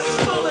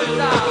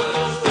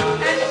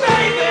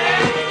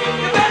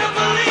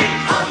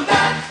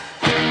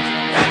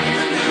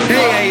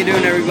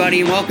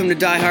everybody, and welcome to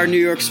Die Hard New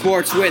York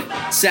Sports with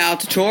Sal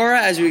Tortora,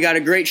 as we got a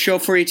great show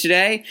for you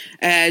today,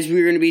 as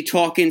we're going to be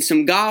talking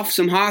some golf,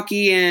 some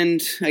hockey,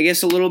 and I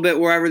guess a little bit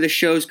wherever the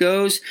show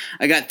goes.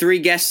 I got three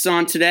guests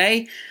on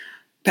today.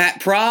 Pat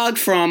Prague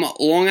from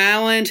Long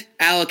Island,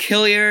 Alec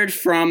Hilliard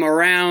from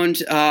around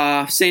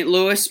St.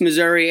 Louis,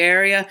 Missouri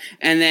area,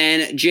 and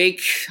then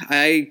Jake,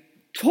 I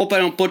hope I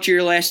don't butcher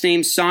your last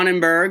name,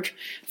 Sonnenberg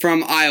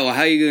from Iowa.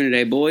 How you doing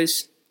today,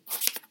 boys?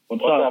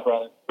 What's up,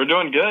 brother? We're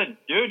doing good.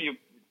 Dude, you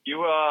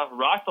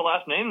rocked the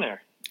last name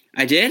there.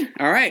 I did?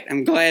 All right.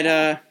 I'm glad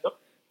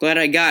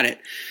I got it.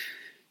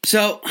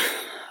 So,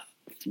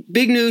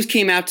 big news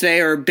came out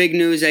today, or big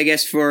news, I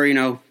guess, for,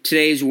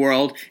 today's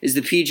world, is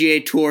the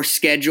PGA Tour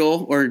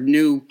schedule, or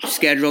new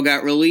schedule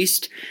got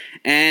released.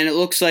 And it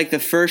looks like the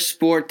first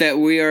sport that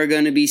we are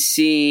going to be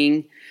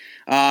seeing,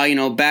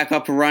 back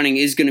up and running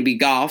is going to be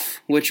golf,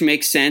 which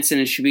makes sense,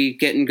 and it should be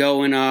getting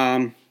going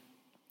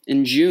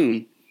in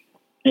June.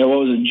 Yeah, what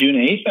was it, June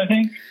 8th, I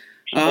think?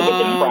 Was it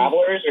the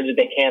Travelers, or did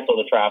they cancel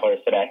the Travelers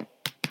today?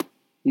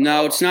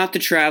 No, it's not the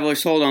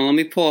Travelers. Hold on, let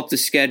me pull up the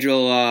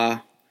schedule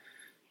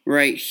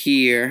right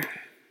here.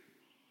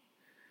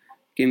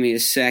 Give me a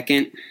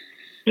second.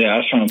 Yeah, I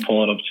was trying to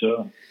pull it up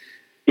too.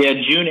 Yeah,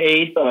 June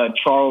 8th,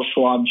 Charles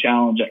Schwab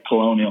Challenge at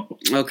Colonial.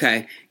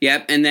 Okay,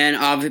 yep. And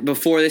then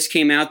before this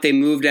came out, they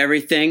moved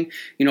everything.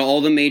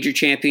 All the major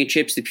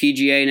championships. The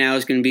PGA now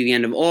is going to be the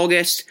end of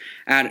August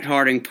out at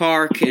Harding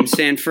Park in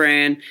San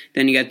Fran.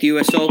 Then you got the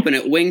U.S. Open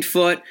at Winged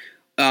Foot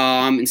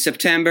in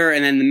September,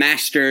 and then the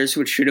Masters,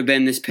 which should have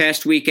been this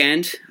past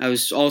weekend. I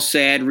was all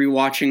sad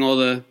rewatching all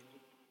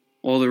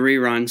the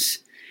reruns.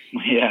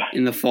 Yeah,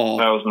 in the fall,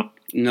 that was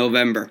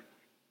November.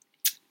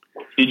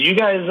 Did you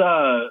guys,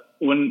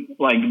 when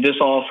this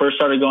all first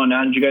started going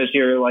down, did you guys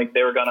hear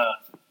they were gonna?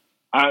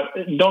 I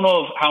don't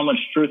know how much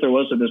truth there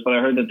was to this, but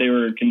I heard that they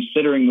were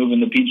considering moving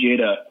the PGA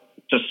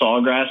to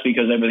Sawgrass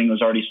because everything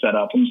was already set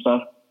up and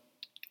stuff.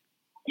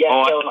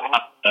 Yeah.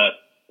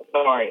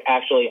 Sorry,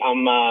 actually,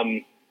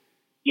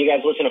 you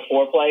guys listen to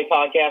Foreplay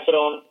podcast at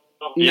all?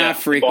 Not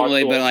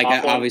frequently, but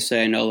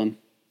obviously I know them.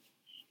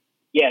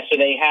 Yeah, so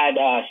they had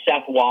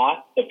Seth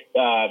Watt, the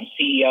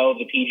CEO of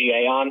the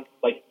PGA, on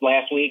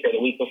last week or the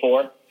week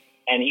before,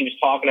 and he was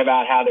talking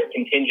about how their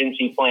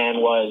contingency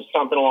plan was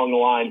something along the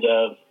lines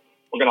of,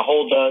 we're going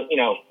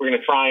to we're going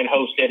to try and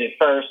host it at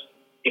first.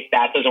 If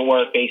that doesn't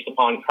work based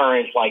upon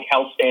current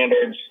health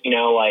standards,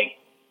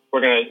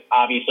 we're going to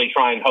obviously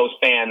try and host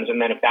fans,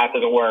 and then if that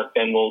doesn't work,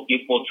 then we'll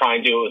try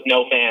and do it with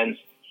no fans.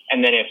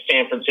 And then if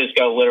San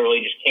Francisco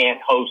literally just can't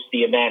host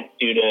the event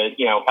due to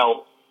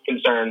health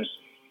concerns,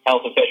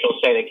 health officials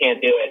say they can't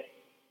do it,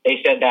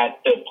 they said that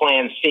the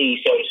plan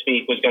C, so to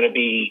speak, was going to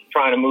be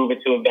trying to move it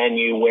to a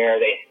venue where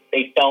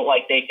they felt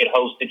like they could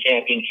host the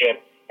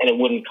championship and it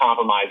wouldn't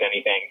compromise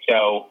anything.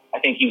 So I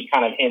think he was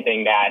kind of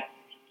hinting that,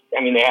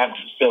 they have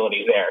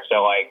facilities there.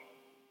 So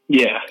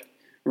yeah.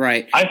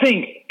 Right. I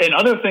think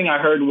another thing I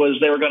heard was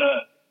they were going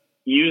to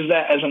use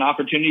that as an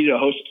opportunity to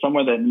host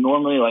somewhere that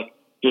normally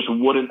just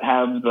wouldn't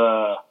have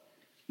the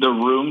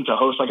room to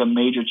host a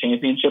major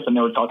championship. And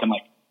they were talking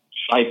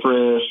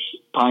Cypress,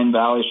 Pine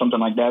Valley, something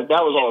like that.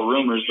 That was all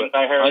rumors, but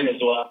I heard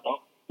as well.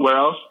 Where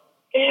else?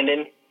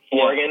 Bandon,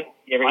 Oregon.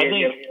 You ever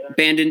hear that?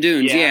 Bandon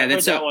Dunes, yeah,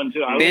 that's that one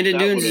too. Bandon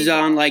Dunes is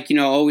on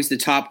always the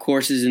top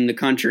courses in the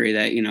country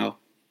that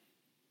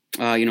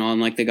on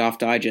the Golf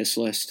Digest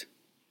list.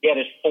 Yeah,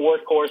 there's 4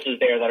 courses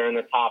there that are in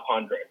the top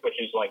 100, which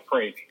is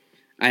crazy.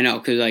 I know,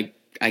 because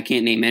I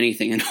can't name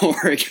anything in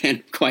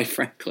Oregon, quite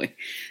frankly.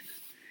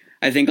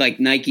 I think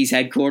Nike's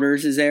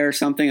headquarters is there or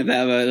something.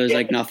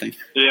 There's nothing.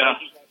 Yeah.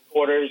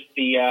 Headquarters,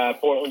 the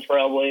Portland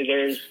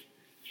Trailblazers,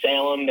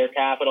 Salem, their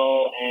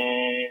capital,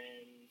 and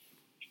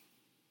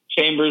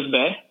Chambers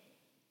Bay.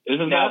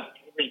 Isn't that?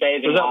 Chambers Bay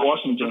is in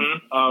Washington.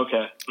 Mm-hmm. Oh,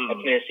 okay.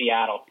 That's near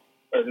Seattle,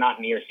 or not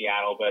near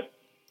Seattle, but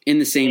in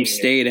the same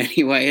state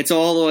anyway. It's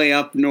all the way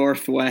up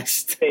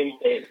northwest. Same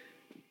state.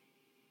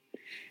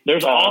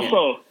 There's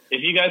also,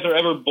 if you guys are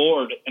ever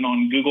bored and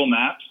on Google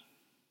Maps,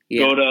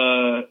 go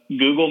to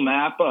Google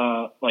Map,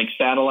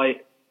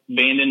 satellite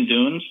Bandon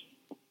Dunes,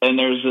 and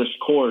there's this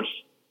course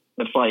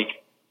that's it's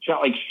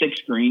got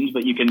 6 greens,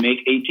 but you can make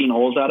 18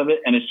 holes out of it,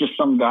 and it's just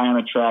some guy on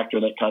a tractor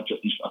that cuts it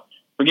and stuff.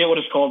 Forget what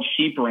it's called,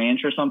 Sheep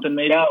Ranch or something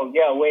maybe? No,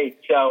 yeah, wait.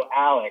 So,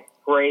 Alec,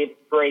 great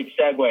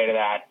segue to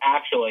that.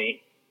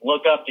 Actually,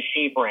 look up the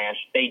Sheep Ranch.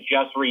 They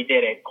just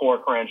redid it, Core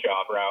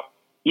Crenshaw, bro.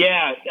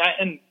 Yeah,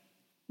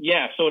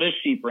 so it is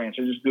Sheep Ranch.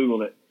 I just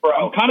Googled it. Bro,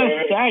 I'm kind of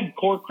sad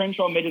Core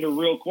Crenshaw made it a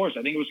real course.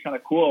 I think it was kind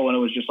of cool when it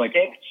was just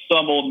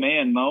some old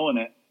man mowing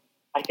it.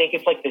 I think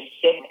it's the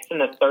 6th and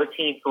the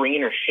 13th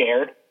green are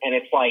shared, and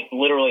it's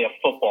literally a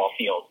football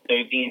field.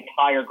 The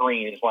entire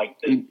green is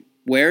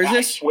Where is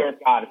this? I swear to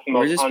God, it's the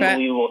most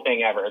unbelievable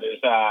thing ever.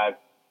 There's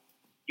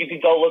you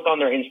can go look on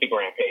their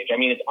Instagram page.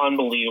 It's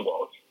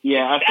unbelievable.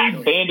 Yeah, I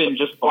think Bandon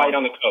just right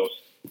on the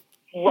coast.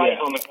 Right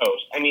on the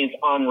coast. It's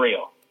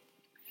unreal.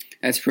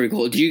 That's pretty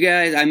cool. Do you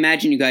guys, I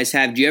imagine you guys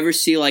have, do you ever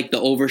see the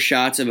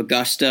overshots of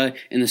Augusta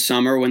in the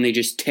summer when they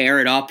just tear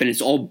it up and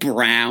it's all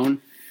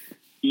brown?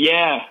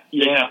 Yeah.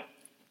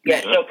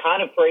 Yeah, so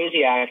kind of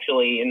crazy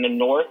actually in the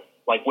north,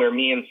 like where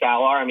me and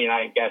Sal are. I mean,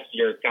 I guess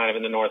you're kind of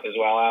in the north as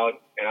well, Alex,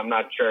 and I'm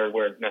not sure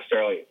where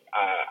necessarily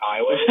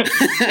Iowa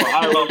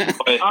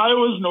is.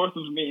 Iowa's north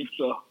of me,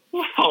 so.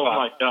 Oh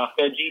my God.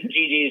 So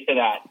GG's to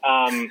that.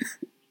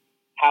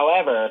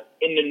 However,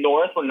 in the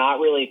north, we're not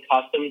really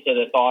accustomed to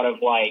the thought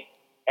of like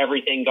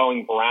everything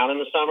going brown in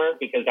the summer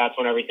because that's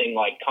when everything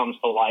like comes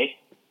to life,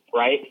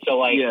 right? So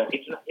like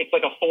it's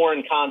like a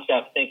foreign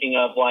concept thinking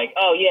of like,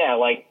 oh yeah,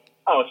 like,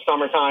 oh, it's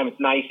summertime, it's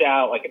nice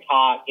out, like it's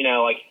hot, you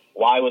know, like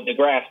why would the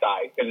grass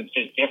die? Because it's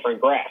just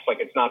different grass. Like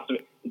it's not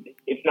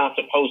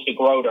supposed to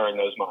grow during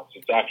those months.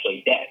 It's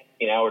actually dead,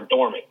 you know, or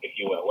dormant, if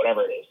you will,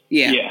 whatever it is.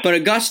 Yeah. But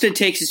Augusta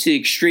takes it to the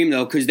extreme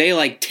though, because they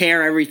like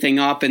tear everything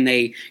up and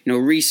they,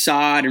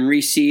 resod and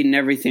reseed and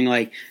everything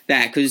like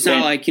that. Because it's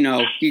not like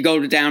you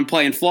go down and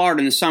play in Florida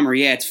in the summer.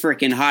 Yeah, it's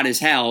freaking hot as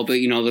hell, but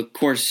the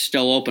course is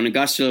still open.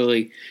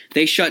 Augusta,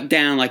 they shut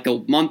down like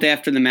a month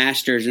after the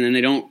Masters, and then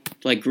they don't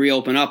like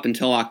reopen up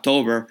until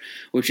October,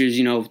 which is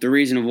the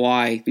reason of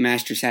why the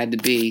Masters had to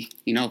be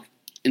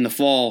in the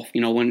fall,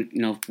 when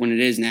it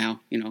is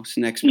now, it's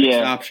the next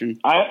best option.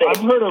 I've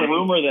heard a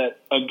rumor that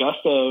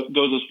Augusta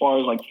goes as far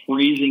as like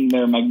freezing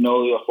their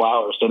magnolia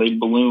flowers so they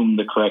bloom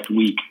the correct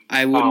week.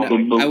 I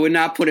would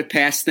not put it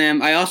past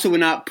them. I also would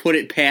not put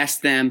it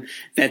past them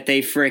that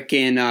they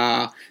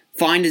frickin'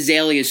 find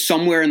azaleas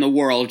somewhere in the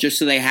world just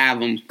so they have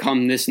them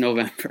come this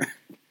November.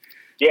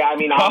 Yeah, I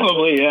mean,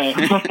 probably,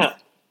 yeah.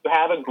 To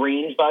have a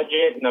greens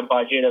budget and a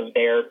budget of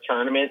their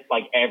tournament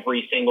like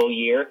every single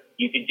year,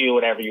 you could do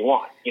whatever you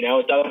want.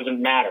 It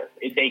doesn't matter.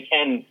 They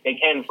can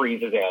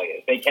freeze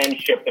azaleas. They can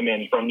ship them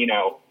in from the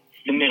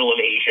middle of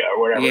Asia or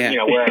whatever.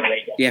 Wherever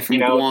they go. Yeah, from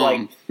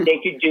Guam. It's like they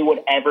could do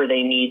whatever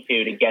they need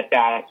to get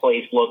that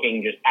place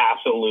looking just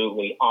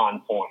absolutely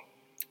on point.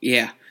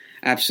 Yeah,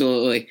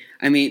 absolutely.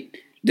 I mean,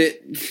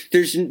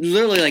 there's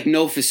literally like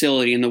no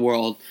facility in the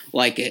world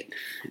like it.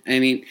 I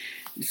mean.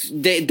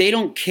 They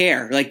don't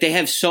care. Like they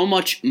have so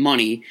much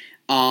money.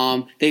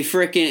 They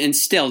frickin' and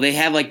still they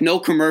have like no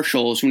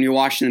commercials when you're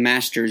watching the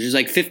Masters. There's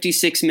like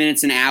 56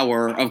 minutes an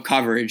hour of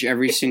coverage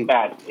every single.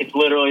 It's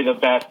literally the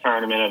best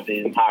tournament of the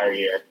entire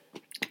year.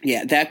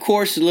 Yeah, that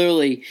course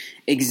literally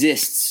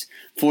exists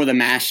for the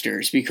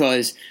Masters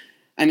because,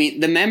 I mean,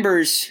 the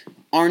members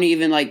aren't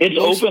even like it's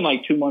open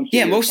like 2 months.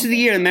 Yeah, most of the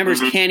year the members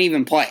can't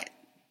even play it.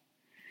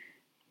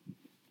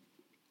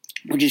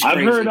 Which is crazy.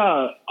 I've heard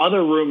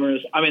other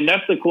rumors. I mean,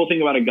 that's the cool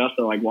thing about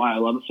Augusta. Like, why I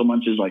love it so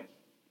much is like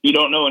you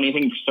don't know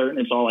anything for certain.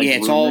 It's all like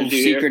it's all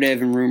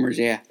secretive and rumors.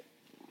 Yeah,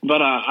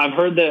 but I've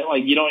heard that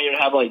like you don't even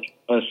have like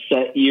a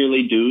set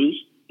yearly dues.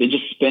 They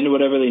just spend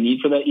whatever they need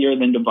for that year, and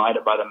then divide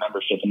it by the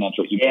membership, and that's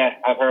what you. Yeah,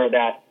 I've heard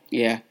that.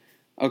 Yeah.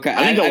 Okay.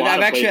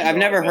 I've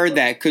never heard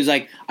that because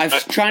like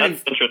I've trying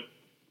to.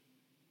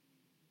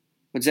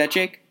 What's that,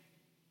 Jake?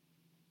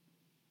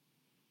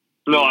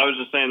 No, I was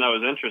just saying that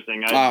was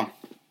interesting.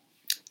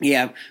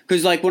 Yeah,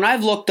 because like when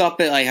I've looked up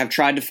at like I've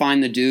tried to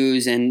find the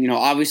dues and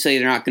obviously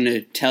they're not going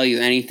to tell you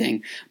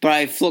anything, but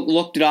I've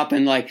looked it up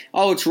and like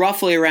it's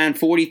roughly around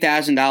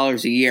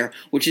 $40,000 a year,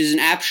 which is an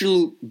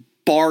absolute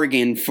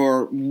bargain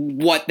for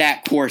what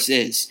that course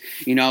is.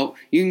 You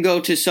can go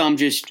to some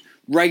just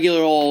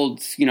regular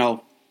old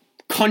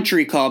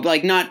country club,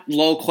 like not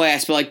low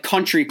class, but like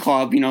country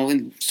club,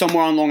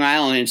 somewhere on Long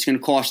Island, and it's going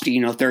to cost you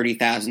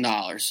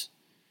 $30,000.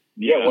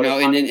 Yeah,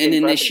 an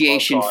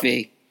initiation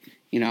fee.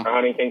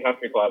 Huntington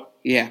Country Club.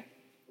 Yeah.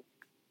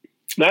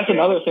 That's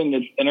another thing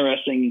that's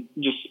interesting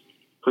just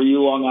for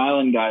you Long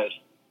Island guys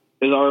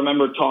is I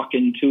remember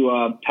talking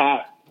to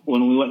Pat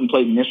when we went and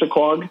played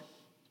Nissaquag.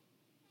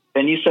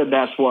 And you said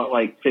that's what,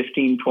 like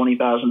 $15,000,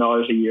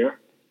 $20,000 a year?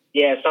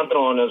 Yeah, something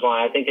along those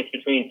lines. I think it's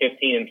between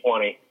 15 and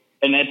 20.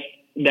 And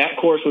that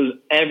course was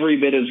every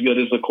bit as good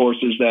as the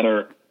courses that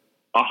are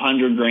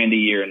 $100,000 a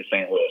year in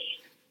St. Louis.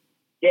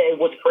 Yeah,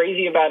 what's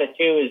crazy about it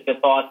too is the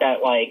thought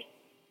that like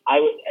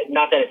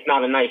not that it's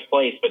not a nice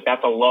place, but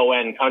that's a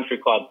low-end country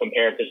club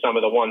compared to some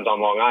of the ones on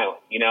Long Island.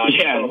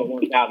 Some of the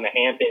ones out in the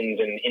Hamptons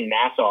and in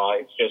Nassau,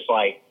 it's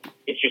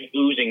just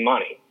oozing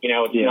money.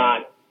 It's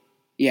not.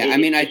 Yeah, I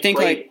mean, I think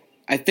like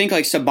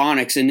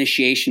Sabonic's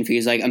initiation fee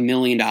is like $1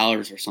 million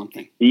or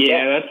something.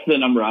 Yeah, that's the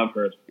number I've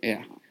heard.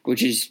 Yeah,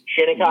 which is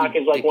Shinnecock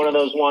is like one of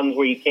those ones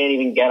where you can't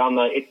even get on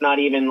the. It's not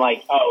even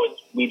like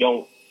we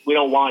don't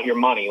want your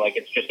money. Like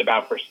it's just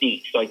about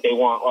prestige. Like they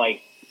want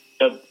like.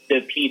 The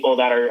people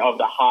that are of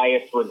the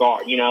highest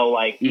regard,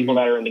 like people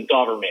that are in the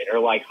government or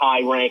like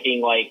high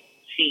ranking like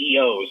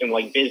CEOs and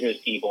like business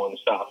people and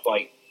stuff.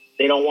 Like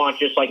they don't want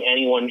just like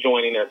anyone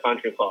joining their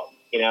country club,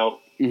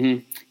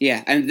 Mm-hmm.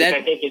 Yeah, and that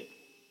I think it's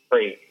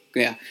crazy.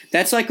 Yeah,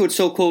 that's like what's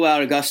so cool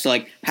about Augusta.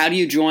 Like, how do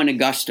you join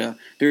Augusta?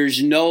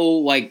 There's no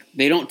like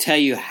they don't tell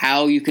you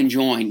how you can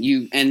join.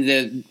 And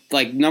the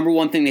like number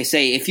one thing they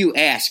say, if you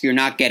ask, you're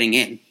not getting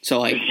in. So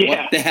like,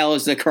 what the hell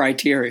is the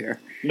criteria?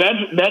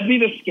 That'd be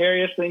the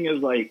scariest thing is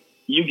like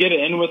you get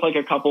in with like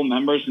a couple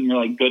members and you're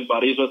like good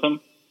buddies with them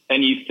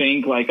and you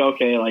think like,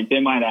 okay, like they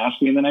might ask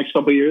me in the next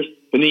couple of years,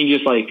 but then you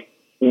just like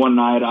one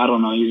night, I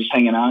don't know, you're just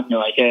hanging out and you're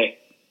like, hey,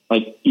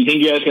 Like, you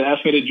think you guys could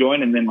ask me to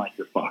join, and then, like,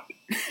 you're fucked.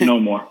 No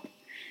more.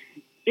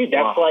 Dude,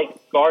 that's like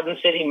Garden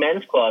City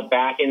Men's Club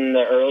back in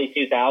the early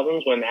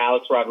 2000s when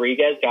Alex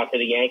Rodriguez got to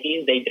the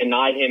Yankees. They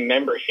denied him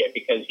membership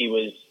because he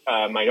was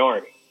a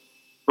minority.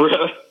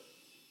 Really?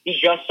 He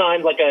just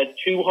signed like a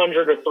 $200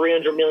 or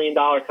 $300 million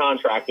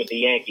contract with the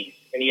Yankees,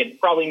 and he had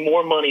probably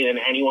more money than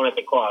anyone at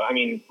the club. I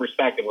mean,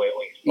 respectively at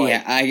least.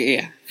 Like,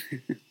 yeah.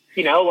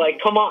 You know,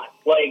 like, come on,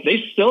 like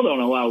They still don't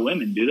allow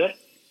women, do they?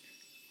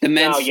 The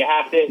men's, no, you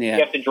have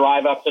to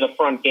drive up to the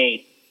front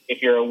gate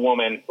if you're a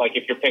woman. Like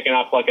if you're picking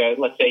up like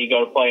let's say you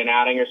go to play an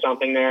outing or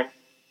something there,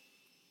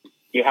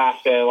 you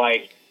have to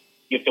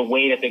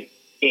wait at the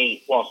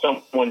gate while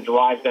someone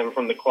drives them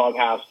from the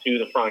clubhouse to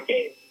the front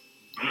gate.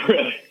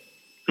 Really?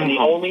 And the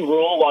only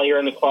rule while you're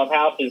in the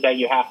clubhouse is that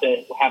you have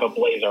to have a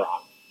blazer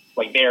on,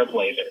 like their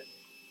blazer.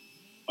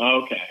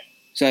 Okay.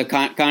 So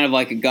kind of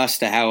like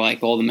Augusta, how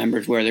like all the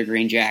members wear their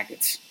green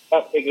jackets.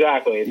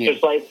 Exactly. It's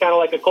just like, it's kind of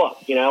like a club,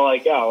 you know,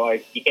 like,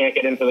 you can't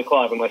get into the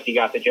club unless you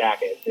got the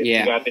jacket. If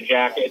you got the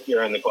jacket,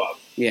 you're in the club.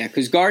 Yeah,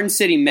 because Garden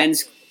City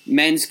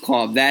Men's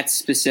Club, that's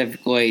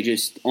specifically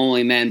just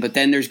only men. But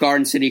then there's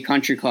Garden City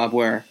Country Club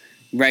where,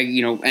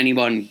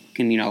 anyone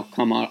can,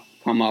 come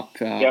up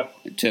to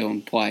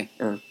and play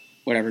or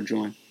whatever,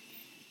 join.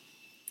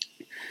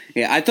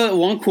 Yeah, I thought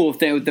one cool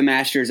thing with the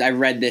Masters, I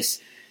read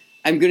this.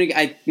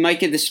 I might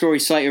get the story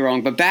slightly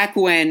wrong, but back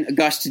when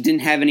Augusta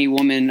didn't have any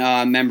woman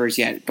members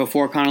yet,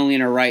 before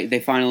Conalina Rice, they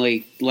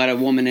finally let a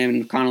woman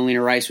in.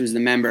 Conalina Rice was the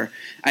member.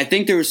 I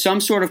think there was some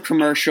sort of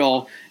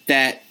commercial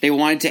that they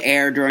wanted to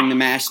air during the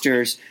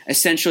Masters,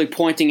 essentially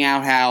pointing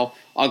out how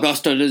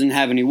Augusta doesn't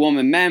have any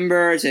woman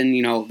members and,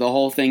 the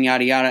whole thing,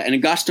 yada, yada. And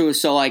Augusta was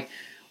so like,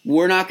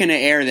 we're not going to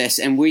air this,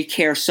 and we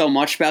care so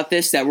much about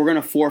this that we're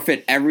going to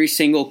forfeit every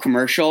single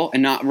commercial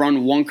and not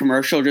run one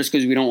commercial just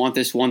because we don't want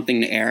this one thing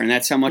to air. And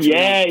that's how much we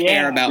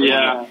care about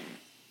it.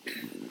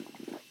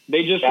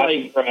 They just that's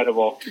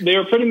incredible. They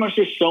were pretty much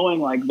just showing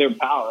like their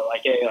power.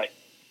 Like, hey, like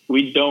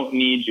we don't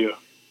need you.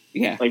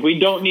 Yeah. Like we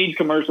don't need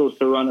commercials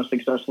to run a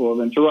successful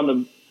event, to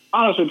run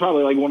honestly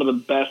probably like one of the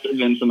best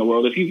events in the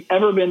world. If you've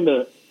ever been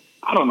to,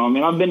 I don't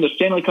know, I've been to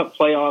Stanley Cup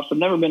playoffs. I've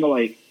never been to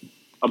like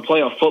a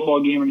playoff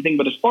football game or anything,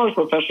 but as far as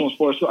professional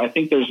sports, I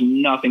think there's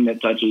nothing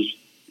that touches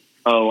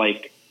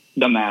like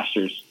the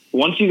Masters.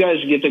 Once you guys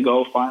get to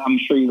go, I'm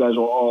sure you guys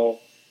will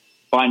all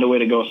find a way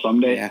to go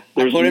someday. Yeah.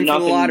 There's nothing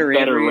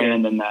better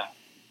ran than that.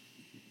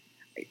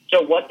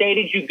 So what day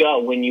did you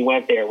go when you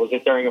went there? Was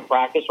it during a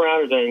practice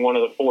round or during one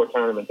of the 4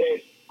 tournament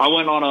days? I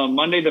went on a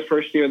Monday the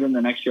first year, then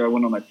the next year I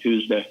went on a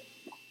Tuesday.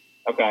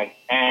 Okay.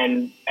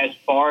 And as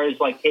far as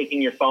like taking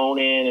your phone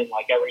in and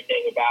like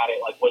everything about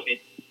it, like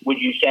would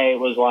you say it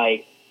was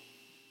like,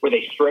 were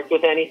they strict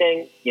with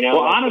anything? Well,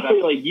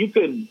 honestly, like you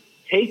could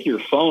take your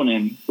phone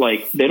in,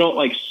 like they don't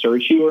like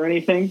search you or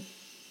anything,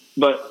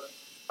 but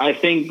I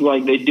think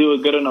like they do a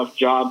good enough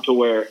job to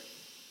where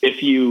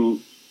if you,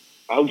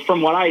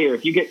 from what I hear,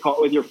 if you get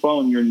caught with your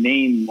phone, your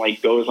name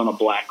like goes on a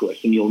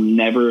blacklist and you'll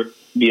never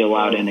be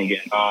allowed in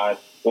again. Wow.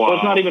 So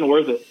it's not even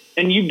worth it.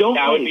 And you don't.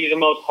 That would be the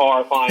most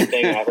horrifying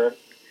thing ever.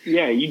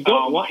 Yeah, you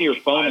don't want your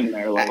phone in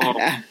there. Like,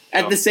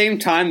 at the same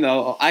time,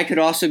 though, I could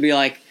also be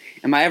like,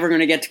 am I ever going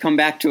to get to come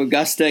back to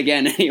Augusta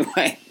again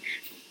anyway?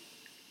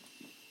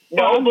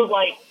 No, but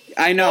like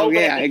I know, but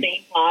yeah. At the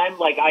same time,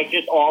 like I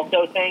just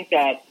also think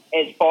that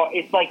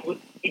it's like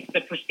it's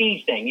the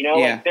prestige thing, Yeah.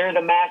 Like they're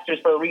the Masters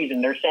for a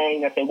reason. They're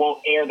saying that they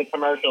won't air the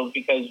commercials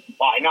because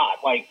why not?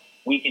 Like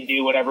we can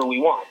do whatever we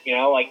want,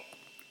 Like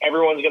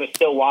everyone's going to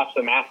still watch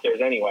the Masters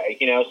anyway,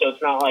 So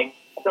it's not like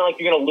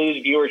you're going to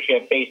lose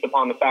viewership based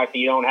upon the fact that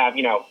you don't have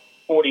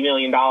 $40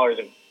 million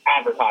of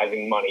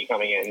advertising money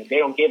coming in. They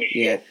don't give a shit.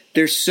 Yeah,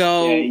 they're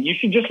so. Yeah, you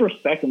should just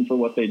respect them for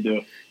what they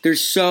do. They're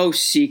so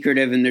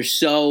secretive and they're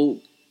so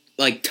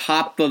like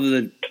top of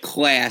the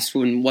class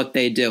when what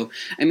they do.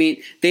 I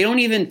mean, they don't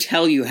even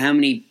tell you how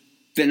many.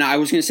 I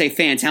was going to say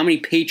fans, how many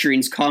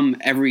patrons come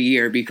every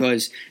year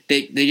because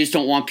they just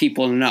don't want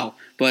people to know.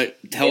 But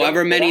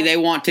however many they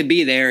want to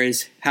be there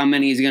is how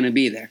many is going to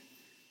be there.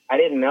 I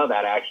didn't know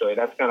that actually.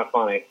 That's kind of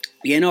funny.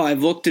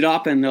 I've looked it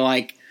up and they're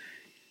like.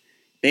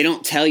 They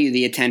don't tell you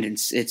the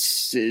attendance.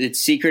 It's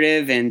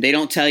secretive, and they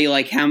don't tell you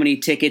like how many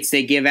tickets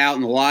they give out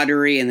in the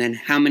lottery, and then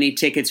how many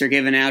tickets are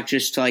given out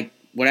just to like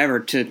whatever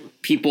to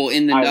people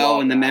in the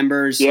know and the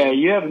members. Yeah,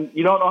 you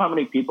don't know how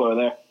many people are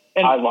there.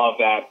 And I love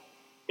that.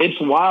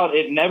 It's wild.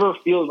 It never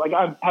feels like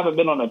I haven't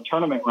been on a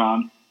tournament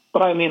round,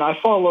 but I mean I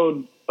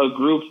followed a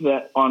group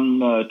that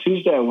on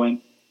Tuesday I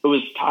went. It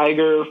was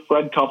Tiger,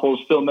 Fred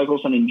Couples, Phil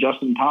Mickelson, and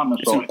Justin Thomas.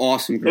 It's an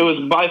awesome group. It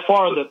was by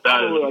far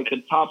probably like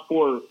the top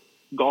 4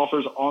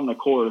 golfers on the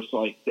course,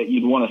 like that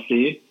you'd want to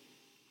see,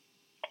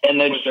 and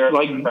then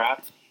like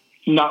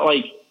not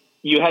like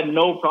you had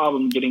no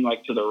problem getting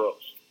like to the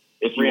ropes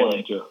if you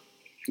wanted to.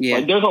 Yeah,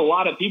 like, there's a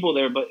lot of people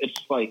there, but it's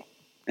like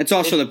it's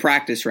also the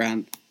practice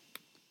round.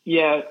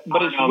 Yeah,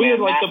 but it's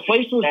weird. Man, like the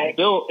place was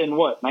built in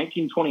what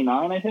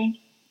 1929, I think,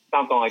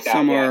 something like that.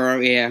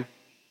 Somewhere, yeah.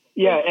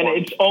 Yeah, and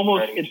it's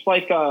almost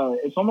like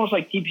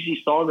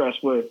TPC Sawgrass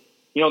where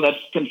that's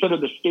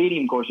considered the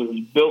stadium course. It was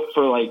built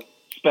for like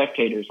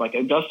spectators. Like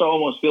Augusta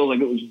almost feels like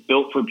it was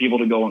built for people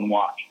to go and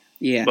watch.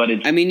 Yeah. But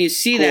it's you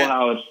see cool that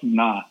how it's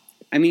not.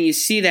 You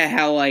see that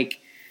how like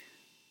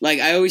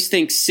I always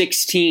think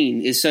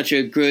 16 is such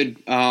a good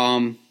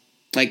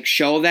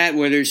show of that,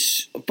 where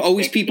there's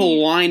always 16.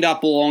 People lined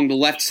up along the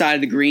left side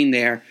of the green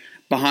there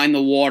behind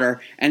the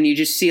water, and you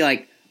just see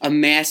like a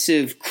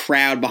massive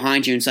crowd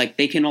behind you, and it's like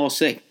they can all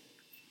see.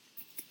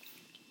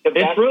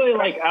 It's really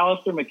like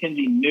Alistair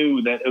McKenzie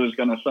knew that it was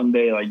going to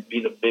someday like be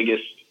the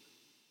biggest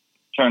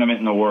tournament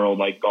in the world,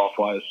 like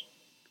golf-wise.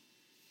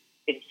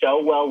 It's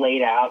so well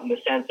laid out in the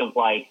sense of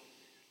like,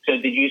 so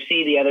did you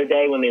see the other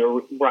day when they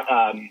were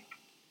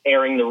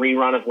airing the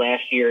rerun of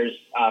last year's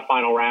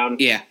final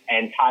round? Yeah.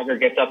 And Tiger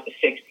gets up to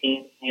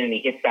 16 and he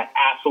hits that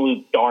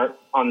absolute dart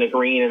on the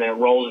green and then it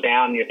rolls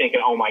down and you're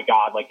thinking, oh my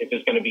God, like this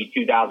is going to be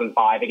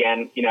 2005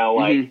 again, is he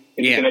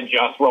going to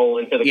just roll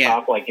into the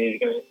cup? Like is he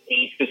going to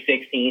ace the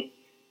 16th?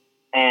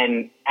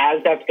 And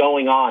as that's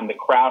going on, the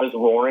crowd is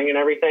roaring and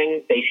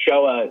everything. They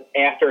show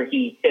after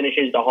he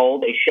finishes the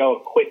hole, they show a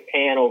quick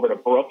pan over to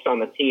Brooks on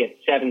the tee at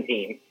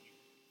 17.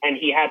 And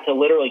he had to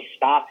literally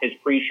stop his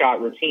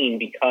pre-shot routine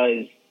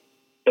because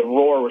the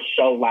roar was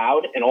so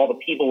loud and all the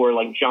people were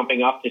like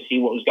jumping up to see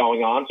what was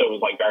going on. So it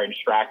was like very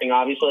distracting,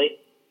 obviously.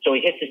 So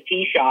he hits his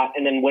tee shot.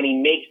 And then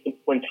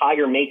when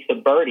Tiger makes the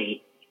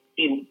birdie,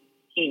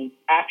 he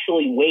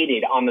actually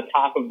waited on the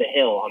top of the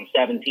hill on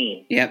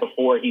 17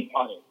 before he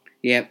putted.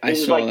 Yep, I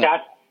saw like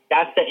that.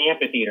 That's the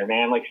amphitheater,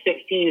 man. Like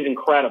 16 is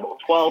incredible.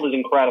 12 is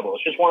incredible.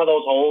 It's just one of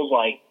those holes.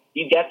 Like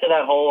you get to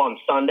that hole on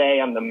Sunday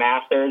on the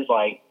Masters,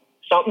 like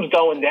something's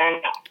going down.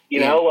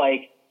 You know,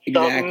 like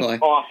something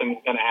awesome is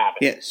going to happen.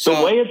 Yeah. So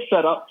the way it's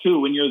set up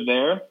too, when you're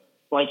there,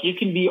 like you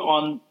can be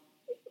on.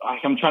 Like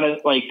I'm trying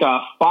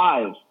to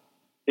 5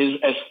 is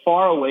as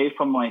far away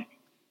from like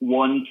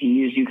one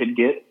tee as you could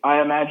get,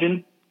 I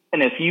imagine.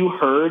 And if you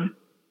heard.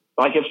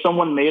 Like if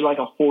someone made like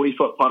a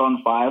 40-foot putt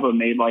on 5 or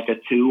made like a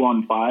 2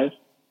 on 5,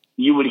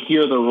 you would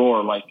hear the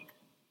roar. Like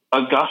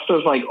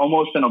Augusta's like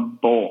almost in a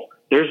bowl.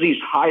 There's these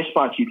high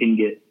spots you can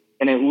get,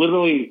 and it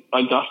literally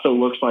Augusta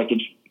looks like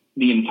it's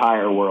the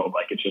entire world.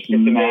 Like it's just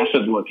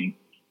massive looking.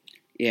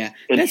 Yeah,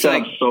 it's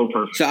so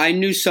perfect. So I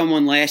knew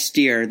someone last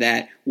year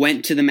that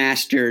went to the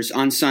Masters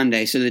on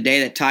Sunday, so the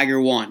day that Tiger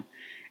won.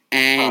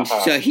 And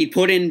so he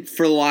put in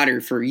for the lottery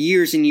for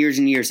years and years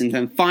and years, and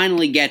then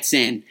finally gets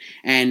in,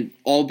 and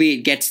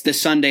albeit gets the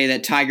Sunday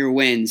that Tiger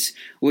wins,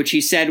 which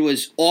he said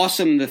was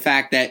awesome, the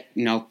fact that,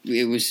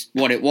 it was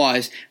what it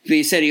was. But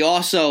he said he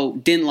also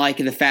didn't like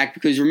the fact,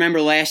 because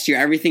remember last year,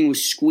 everything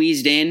was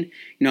squeezed in,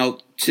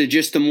 to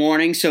just the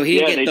morning. So he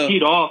didn't get they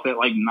teed off at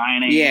like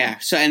 9 a.m. Yeah,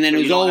 so and then it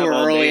was over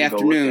early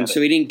afternoon,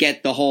 so he didn't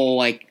get the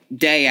whole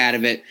day out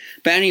of it.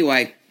 But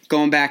anyway,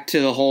 going back to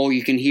the hole,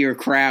 you can hear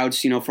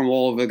crowds, from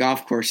all over the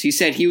golf course. He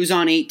said he was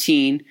on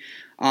 18,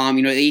 the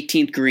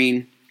 18th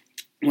green,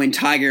 when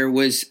Tiger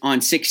was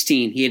on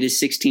 16. He had his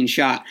 16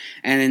 shot,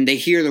 and then they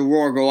hear the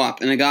roar go up.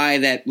 And the guy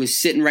that was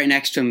sitting right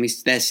next to him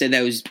that said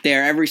that was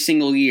there every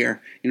single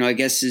year, I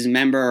guess is a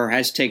member or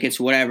has tickets,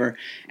 whatever.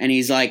 And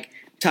he's like,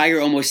 Tiger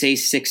almost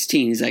aced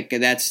 16. He's like,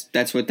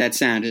 that's what that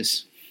sound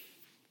is.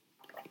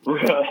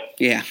 Really?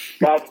 Yeah.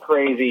 That's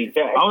crazy.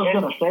 I was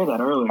going to say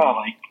that earlier.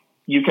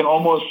 You can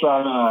almost,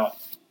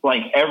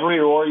 every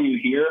roar you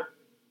hear,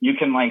 you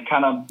can,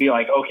 kind of be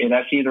like, okay,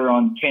 that's either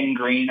on 10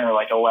 green or,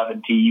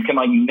 11 tee. You can,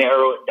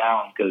 narrow it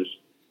down because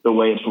the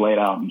way it's laid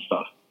out and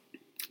stuff.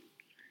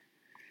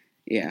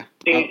 Yeah.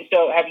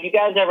 So have you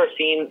guys ever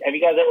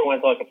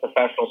went to, a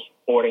professional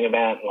sporting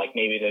event,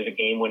 maybe there's a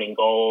game-winning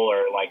goal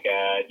or,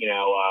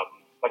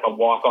 a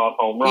walk-off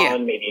home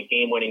run, maybe a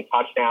game-winning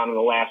touchdown in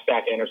the last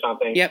second or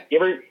something? Yep. You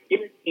ever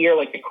hear,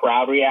 the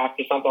crowd react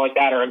to something like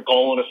that or a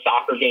goal in a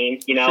soccer game?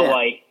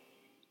 Sure.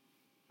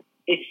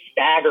 It's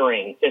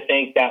staggering to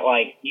think that,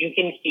 you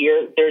can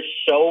hear there's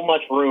so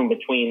much room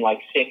between,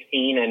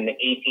 16 and the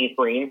 18th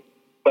green,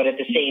 but at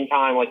the same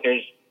time,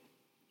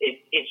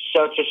 it's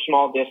such a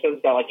small distance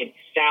that, it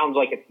sounds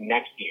like it's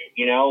next to you,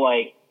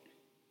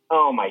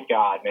 oh, my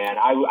God, man.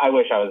 I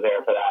wish I was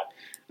there for that.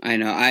 I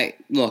know.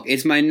 Look,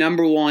 it's my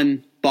number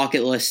one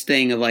bucket list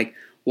thing of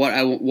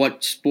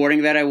what sporting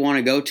event I want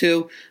to go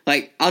to.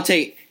 I'll tell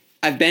you,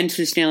 I've been to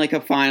the Stanley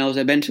Cup Finals,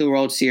 I've been to the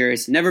World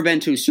Series, never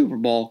been to a Super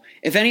Bowl.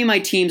 If any of my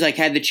teams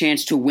had the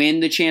chance to win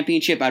the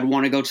championship, I'd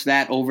want to go to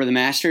that over the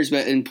Masters.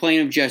 But in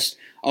plain of just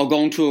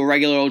going to a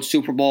regular old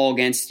Super Bowl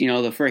against the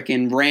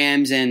frickin'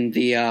 Rams and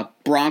the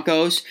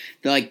Broncos,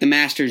 the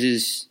Masters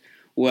is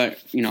what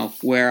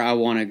where I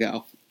want to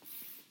go.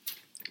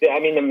 I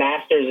mean, the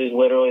Masters is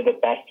literally the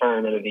best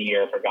tournament of the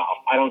year for golf.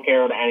 I don't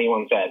care what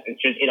anyone says.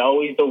 It's just, it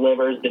always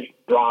delivers the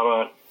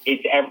drama.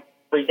 It's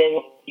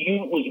everything.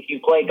 If you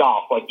play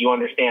golf, you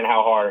understand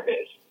how hard it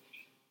is.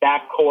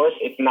 That course,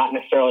 it's not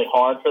necessarily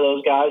hard for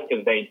those guys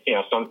because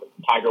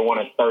Tiger won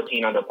at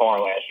 13 under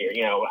par last year.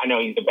 I know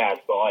he's the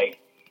best, but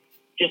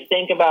just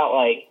think about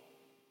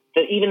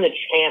even the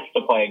chance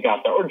to play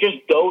Augusta or just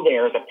go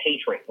there as a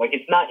patron.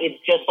 It's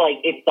just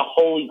it's the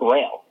holy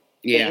grail.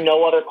 Yeah. There's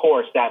no other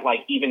course that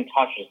even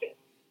touches it.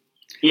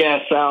 Yeah,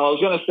 Sal, I was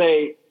going to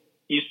say,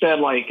 you said,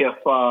 like,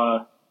 if,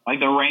 like,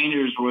 the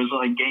Rangers was,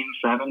 like, Game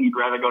 7, you'd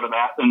rather go to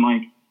that than,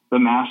 like, the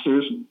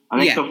Masters. I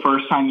think the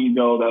first time you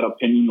go, that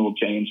opinion will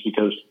change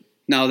because...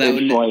 No, that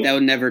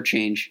would never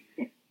change.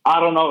 I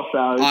don't know,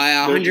 Sal.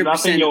 There's 100%.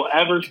 Nothing you'll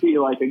ever see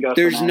like Augusta.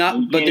 There's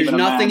nothing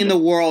imagine. in the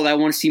world I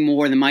want to see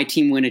more than my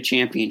team win a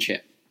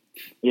championship.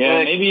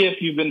 Yeah, maybe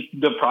if you've been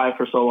deprived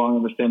for so long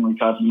of the Stanley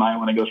Cup, you might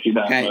want to go see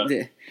that.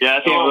 Okay. Yeah,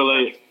 I can't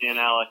relate. And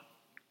Alex.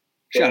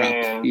 Shut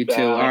up, you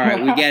two. All right,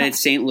 we get it.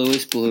 St.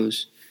 Louis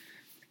Blues.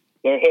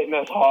 They're hitting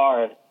us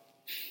hard.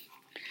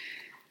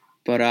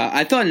 But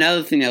I thought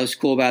another thing that was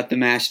cool about the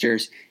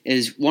Masters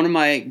is one of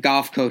my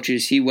golf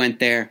coaches, he went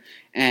there,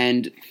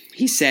 and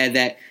he said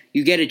that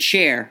you get a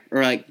chair,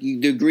 or like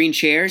the green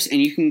chairs,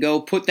 and you can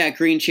go put that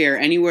green chair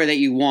anywhere that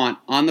you want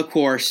on the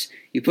course.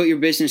 You put your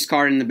business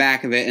card in the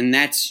back of it, and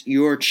that's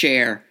your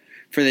chair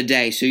for the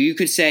day. So you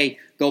could say,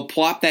 go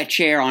plop that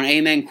chair on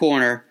Amen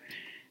Corner,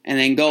 and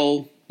then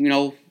go,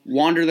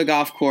 wander the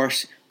golf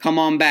course, come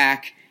on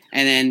back,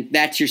 and then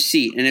that's your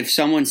seat. And if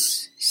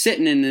someone's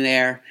sitting in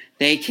there,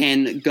 they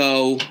can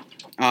go,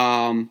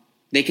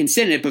 they can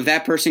sit in it, but if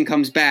that person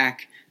comes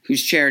back,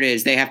 whose chair it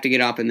is, they have to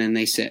get up and then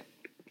they sit.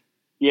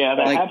 Yeah,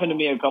 that happened to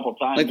me a couple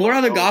times. Like, what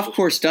other golf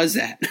course does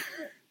that?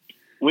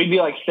 We'd be,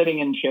 like, sitting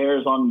in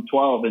chairs on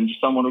 12, and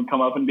someone would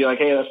come up and be like,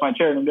 hey, that's my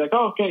chair. And I'd be like,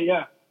 oh, okay,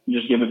 yeah. And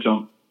just give it to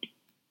them.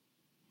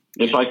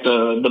 It's like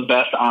the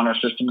best honor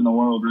system in the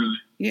world, really.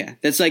 Yeah,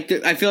 that's like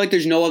I feel like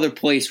there's no other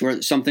place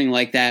where something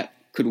like that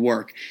could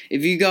work.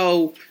 If you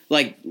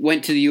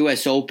went to the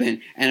U.S.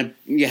 Open and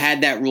you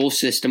had that rule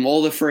system,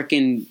 all the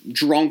frickin'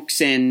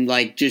 drunks and,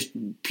 like, just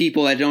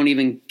people that don't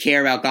even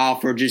care about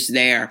golf are just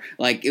there,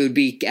 like, it would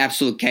be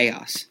absolute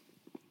chaos.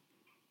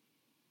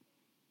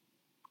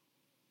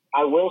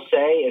 I will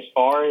say, as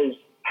far as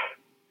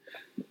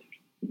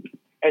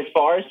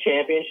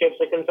championships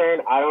are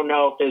concerned, I don't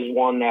know if there's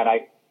one that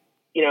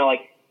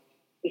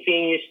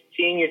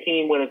seeing your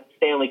team win a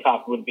Stanley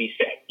Cup would be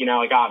sick.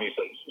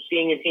 Obviously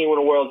seeing your team win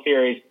a World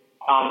Series,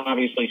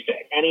 obviously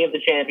sick. Any of the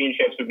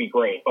championships would be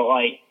great, but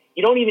like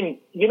you don't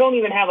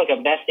even have like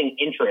a vesting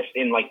interest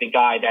in like the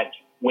guy that's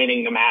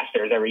winning the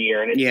Masters every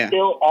year, and it's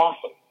still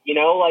awesome.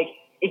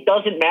 It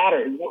doesn't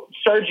matter.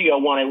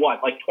 Sergio won it,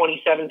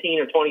 2017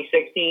 or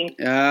 2016?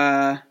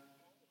 I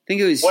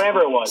think it was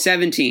whatever it was.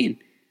 17.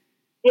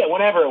 Yeah,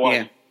 whenever it was.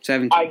 Yeah,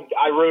 17.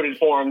 I rooted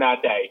for him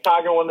that day.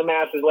 Tiger won the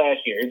Masters last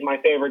year. He's my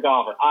favorite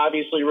golfer.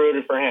 Obviously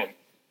rooted for him.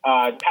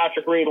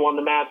 Patrick Reed won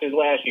the Masters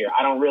last year.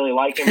 I don't really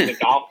like him as a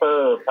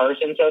golfer or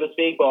person, so to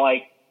speak, but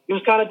like it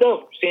was kind of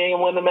dope seeing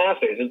him win the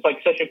Masters. It's like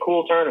such a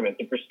cool tournament.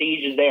 The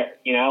prestige is there,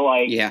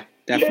 Yeah,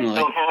 definitely. You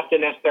don't have to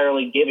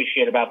necessarily give a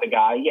shit about the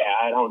guy. Yeah,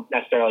 I don't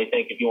necessarily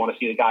think if you want to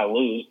see the guy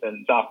lose,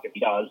 then sucks if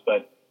he does.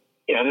 But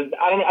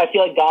I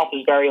feel like golf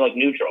is very like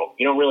neutral.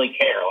 You don't really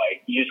care.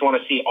 Like you just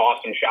want to see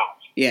awesome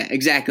shots. Yeah,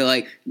 exactly.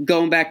 Like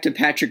going back to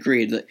Patrick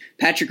Reed.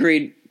 Patrick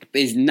Reed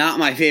is not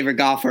my favorite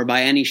golfer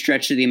by any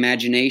stretch of the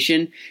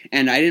imagination,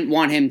 and I didn't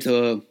want him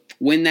to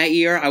win that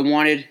year. I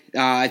wanted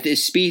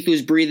Spieth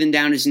was breathing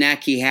down his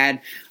neck. He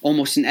had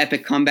almost an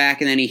epic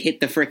comeback, and then he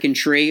hit the frickin'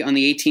 tree on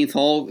the 18th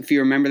hole, if you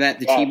remember that,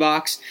 the tee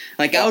box.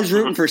 Like, I was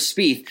rooting for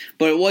Spieth,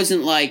 but it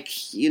wasn't like,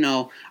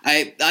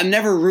 I'm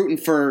never rooting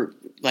for,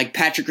 like,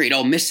 Patrick Reed,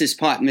 miss this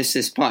putt.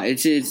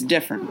 It's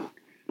different.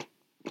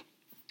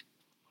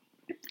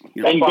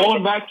 And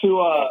going back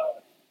to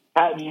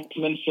Pat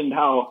mentioned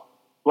how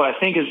what I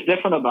think is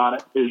different about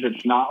it is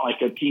it's not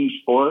like a team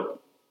sport.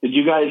 Did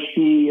you guys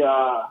see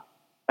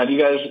have you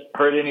guys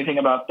heard anything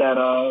about that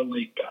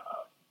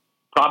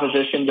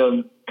proposition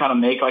to kind of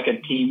make like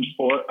a team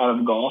sport out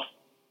of golf?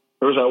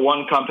 There was that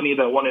one company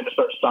that wanted to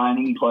start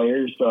signing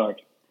players to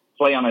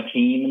play on a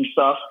team and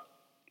stuff.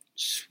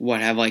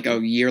 What, have like a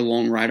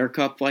year-long Ryder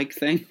Cup like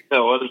thing? Yeah,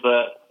 what is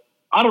that?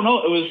 I don't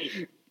know.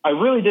 I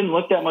really didn't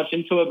look that much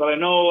into it, but I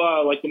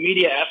know the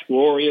media asked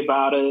Rory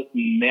about it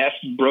and they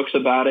asked Brooks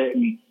about it,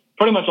 and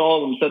pretty much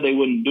all of them said they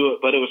wouldn't do it.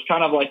 But it was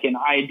kind of like an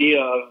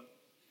idea of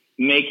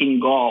making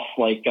golf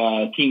like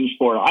a team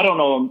sport. I don't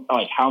know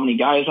like how many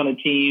guys on a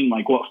team,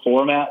 like what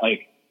format,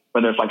 like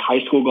whether it's like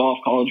high school golf,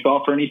 college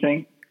golf, or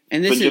anything.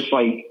 And this just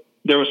like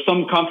there was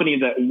some company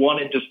that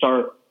wanted to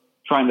start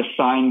trying to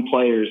sign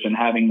players and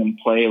having them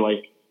play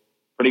like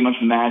pretty much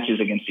matches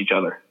against each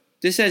other.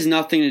 This has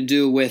nothing to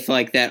do with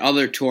like that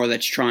other tour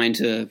that's trying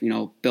to,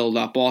 build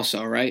up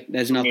also, right?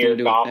 There's nothing to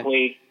do Golf with that.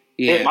 League.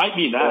 Yeah. It might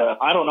be that.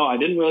 I don't know. I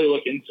didn't really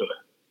look into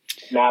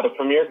it. Now the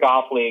Premier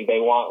Golf League, they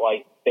want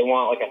like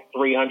a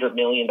 $300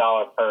 million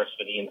purse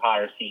for the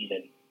entire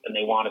season, and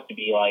they want it to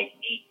be like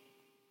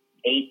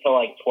eight to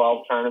like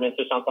 12 tournaments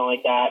or something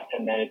like that,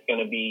 and then it's going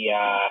to be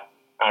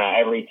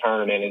every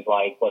tournament is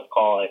like, let's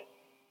call it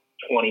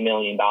 $20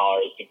 million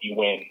if you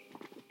win.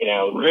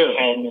 Really?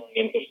 $10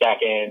 million for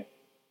second,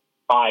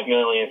 $5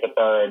 million for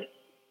third,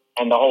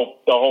 and the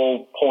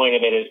whole point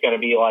of it is going to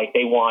be like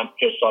they want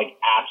just like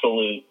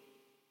absolute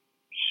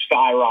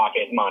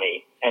skyrocket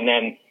money. And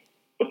then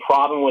the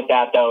problem with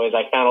that though is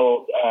I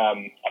found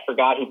I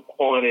forgot who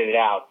pointed it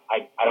out.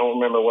 I don't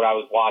remember what I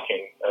was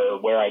watching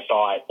or where I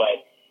saw it, but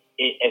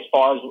as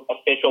far as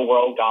official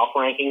world golf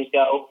rankings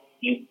go,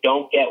 you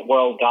don't get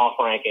world golf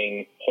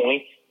ranking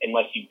points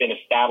unless you've been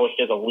established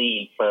as a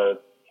league for,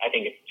 I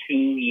think it's 2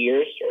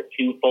 years or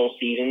 2 full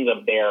seasons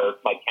of their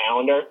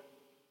calendar.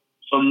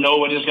 So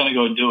nobody's going to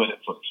go do it at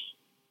first.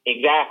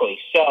 Exactly.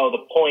 So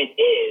the point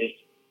is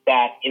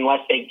that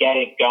unless they get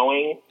it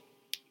going,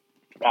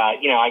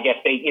 I guess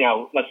they,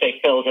 let's say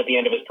Phil's at the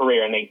end of his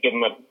career and they give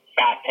him a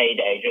fat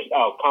payday. Just,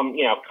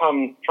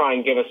 come try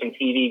and give us some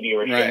TV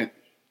viewership. Right.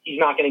 He's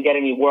not going to get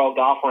any world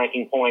golf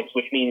ranking points,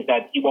 which means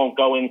that he won't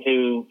go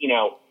into,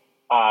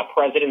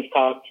 President's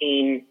Cup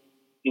team.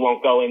 He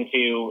won't go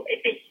into,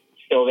 if it's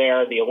still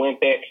there, the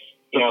Olympics.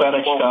 The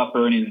FedEx Cup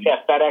or anything. Yeah,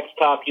 FedEx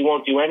Cup. You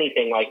won't do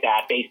anything like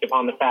that based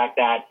upon the fact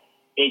that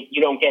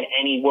you don't get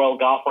any world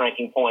golf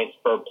ranking points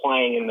for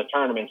playing in the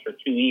tournaments for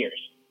 2 years.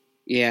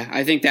 Yeah,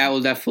 I think that will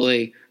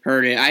definitely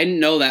hurt it. I didn't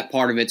know that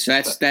part of it, so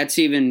that's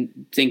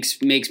even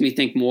makes me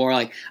think more.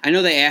 Like, I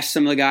know they asked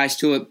some of the guys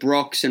to it,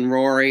 Brooks and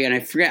Rory, and I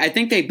forget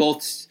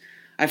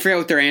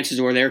what their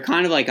answers were. They were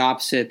kind of like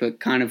opposite, but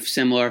kind of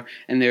similar,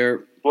 and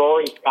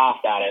Rory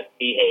scoffed at it.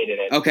 He hated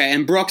it. Okay,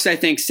 and Brooks, I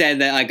think,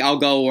 said that, like, I'll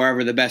go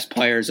wherever the best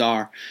players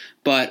are.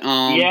 But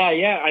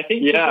I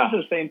think that's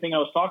the same thing I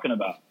was talking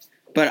about.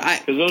 But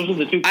because those are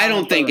the two. I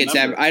don't think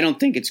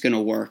it's going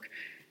to work.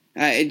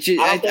 I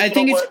don't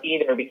think it'll work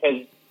either,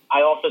 because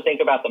I also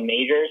think about the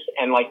majors,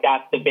 and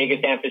that's the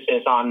biggest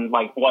emphasis on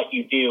what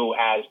you do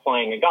as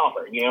playing a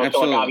golfer.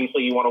 So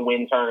obviously you want to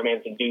win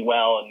tournaments and do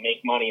well and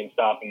make money and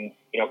stuff, and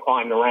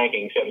climb the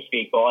rankings, so to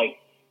speak. But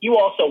you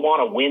also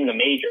want to win the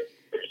majors.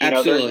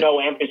 There's no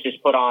emphasis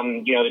put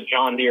on the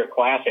John Deere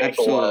Classic.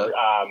 Absolutely.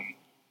 Or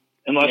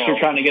unless you're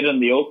trying to get in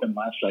the Open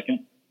last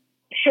second.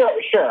 Sure.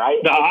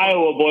 The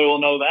Iowa boy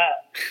will know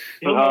that.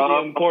 He'll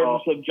know the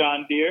importance of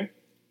John Deere.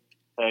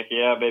 Heck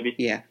yeah, baby.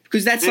 Yeah,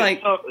 because that's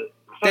So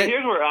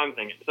here's where I'm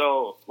thinking.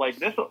 So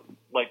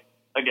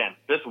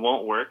this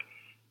won't work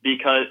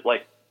because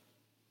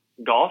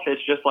golf,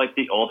 it's just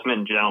the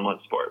ultimate gentleman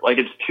sport.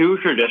 It's too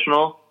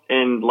traditional,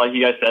 and like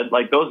you guys said,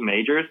 those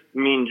majors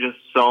mean just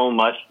so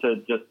much to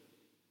just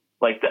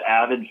the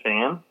avid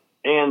fan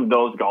and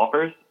those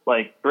golfers.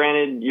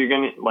 Granted, you're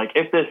gonna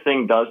if this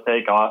thing does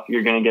take off,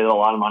 you're gonna get a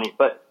lot of money,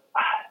 but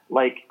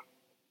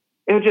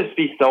it would just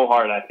be so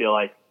hard. I feel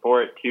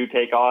for it to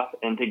take off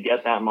and to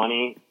get that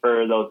money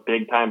for those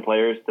big time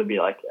players to be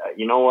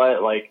you know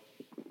what,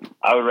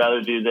 I would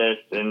rather do this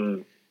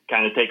and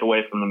kind of take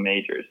away from the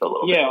majors a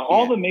little bit. Yeah,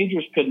 all the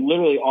majors could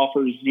literally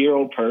offer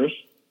zero purse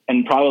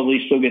and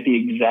probably still get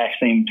the exact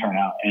same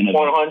turnout.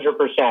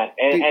 100%.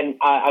 And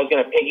I was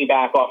going to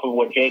piggyback off of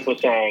what Jake was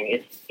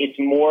saying. It's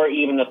more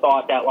even the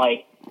thought that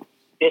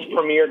this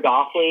Premier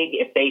Golf League,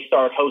 if they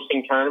start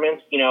hosting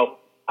tournaments,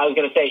 I was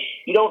going to say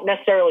you don't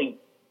necessarily.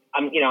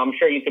 I'm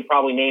sure you could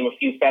probably name a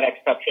few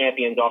FedEx Cup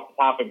champions off the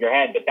top of your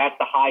head, but that's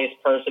the highest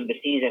purse of the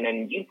season,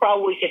 and you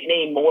probably should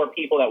name more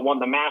people that won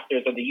the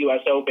Masters or the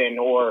U.S. Open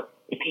or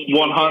the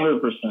PGA.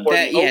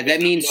 100%.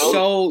 That means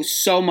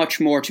so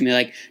much more to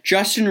me.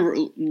 Justin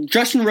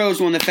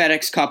Rose won the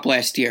FedEx Cup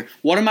last year.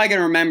 What am I going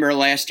to remember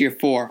last year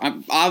for?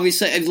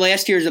 Obviously,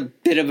 last year is a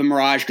bit of a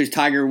mirage because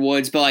Tiger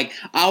Woods, but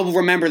I'll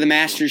remember the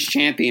Masters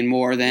champion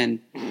more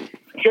than.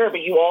 Sure, but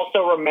you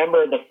also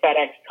remember the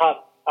FedEx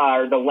Cup.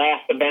 Or the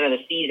last event of the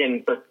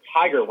season for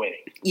Tiger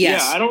winning.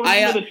 Yes, yeah, I don't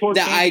remember the Tour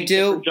I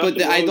do,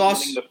 but I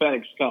also the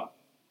FedEx Cup.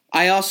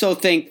 I also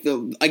think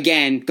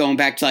again going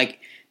back to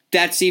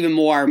that's even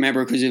more I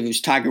remember because it was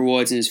Tiger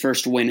Woods and his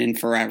first win in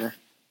forever.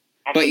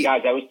 Actually,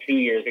 guys, that was 2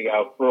 years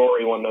ago.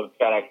 Rory won the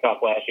FedEx Cup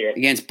last year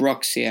against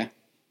Brooks. Yeah.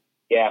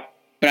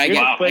 But I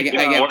get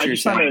what you're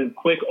saying. I just a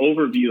quick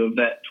overview of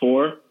that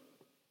tour.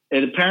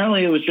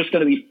 Apparently, it was just going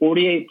to be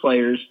 48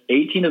 players,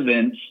 18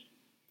 events,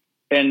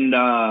 and.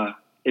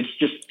 It's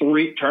just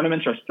 3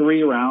 tournaments are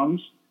 3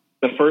 rounds.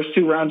 The first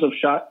 2 rounds of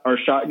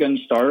shotgun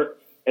start,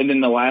 and then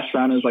the last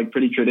round is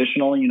pretty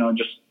traditional,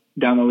 just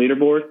down the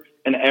leaderboard.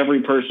 And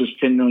every purse is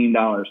 $10 million.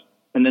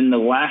 And then the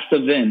last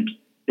event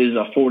is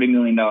a $40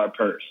 million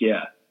purse.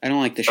 Yeah. I don't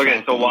like the shotgun.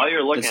 Okay, so while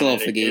you're looking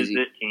at it, is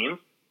it teams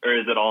or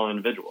is it all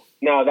individuals?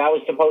 No, that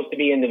was supposed to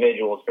be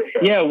individuals for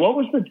sure. Yeah, what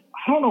was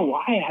I don't know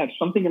why I have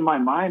something in my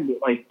mind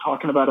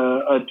talking about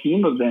a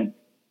team event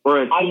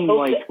or a team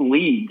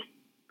league.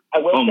 I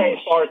will say, as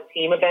far as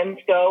team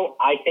events go,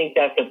 I think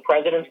that the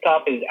President's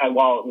Cup is,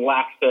 while it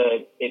lacks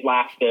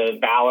the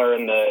valor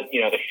and the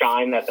the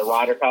shine that the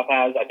Ryder Cup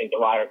has. I think the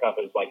Ryder Cup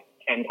is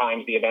 10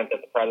 times the event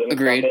that the President's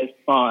Cup is.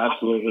 Oh,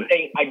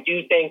 absolutely. I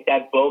do think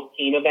that both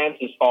team events,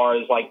 as far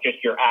as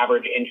just your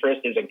average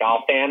interest as a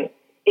golf fan,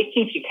 it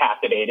keeps you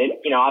captivated.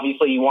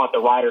 Obviously you want the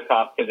Ryder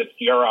Cup because it's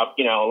Europe.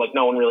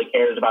 No one really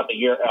cares about the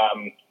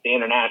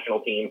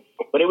international team.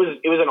 But it was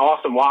an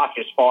awesome watch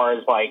as far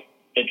as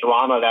the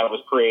drama that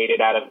was created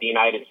out of the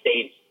United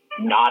States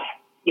not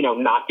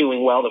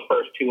doing well the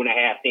first 2.5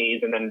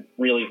 days and then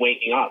really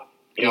waking up.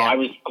 I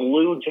was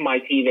glued to my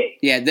TV.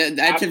 Yeah,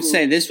 I have to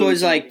say, this was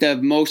the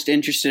most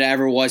interested I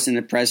ever was in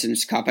the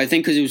President's Cup. I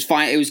think because it was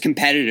fine. It was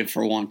competitive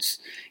for once.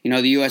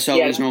 The U.S.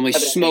 Open normally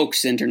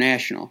smokes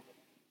international.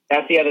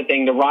 That's the other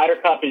thing. The Ryder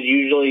Cup is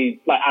usually,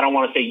 I don't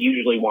want to say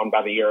usually won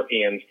by the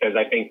Europeans because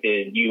I think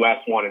the U.S.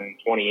 won in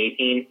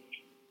 2018.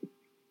 A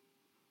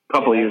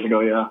couple of years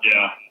ago, yeah.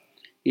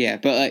 Yeah,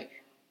 but like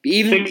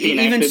even 16,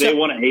 even they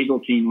won at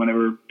Hazeltine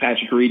whenever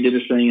Patrick Reed did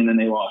his thing, and then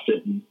they lost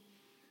it.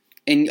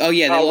 And they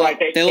got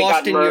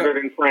lost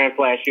murdered in France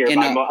last year,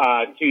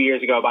 2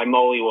 years ago by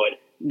Mollywood.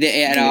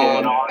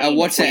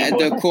 What's that?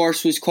 The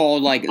course was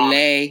called like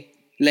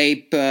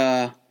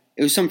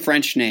it was some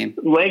French name.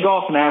 Le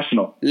Golf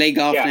National. Le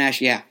Golf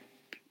National, yeah.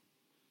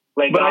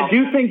 But I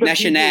do think that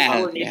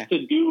National needs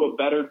to do a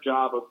better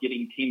job of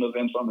getting team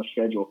events on the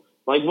schedule.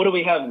 Like, what do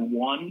we have?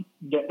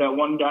 That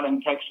one down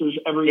in Texas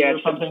every year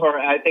or something?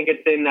 I think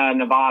it's in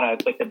Nevada.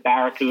 It's like the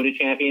Barracuda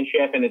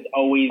Championship, and it's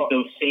always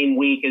the same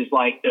week as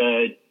like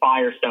the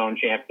Firestone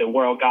the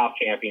World Golf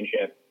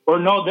Championship. Or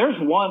no, there's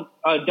one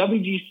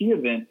WGC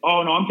event.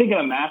 Oh no, I'm thinking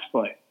of match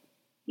play.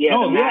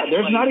 Yeah,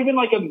 there's not even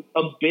like a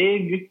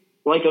big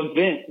like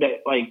event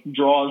that like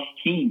draws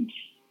teams.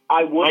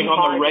 I wouldn't like on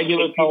mind the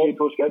regular PGA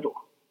Tour schedule.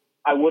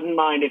 I wouldn't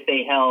mind if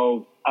they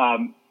held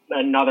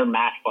another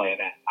match play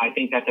event. I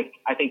think that's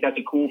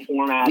a cool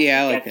format.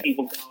 Yeah, I like that.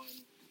 People going.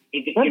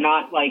 You're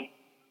not like.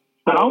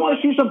 I want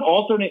to see some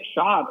alternate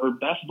shot or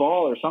best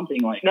ball or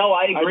something like. No,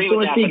 I agree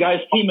with that. I just want to see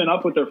guys teaming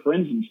up with their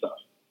friends and stuff.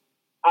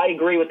 I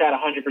agree with that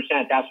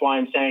 100%. That's why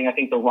I'm saying I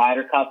think the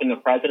Ryder Cup and the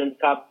President's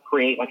Cup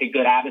create like a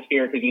good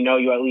atmosphere because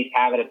you at least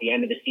have it at the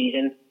end of the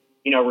season.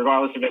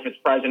 Regardless of if it's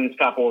President's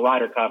Cup or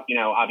Ryder Cup,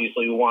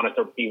 obviously we want it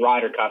to be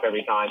Ryder Cup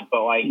every time.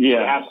 But you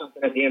have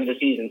something at the end of the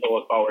season to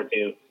look forward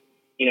to.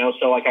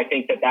 So like I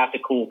think that's a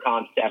cool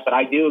concept. But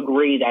I do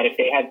agree that if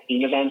they had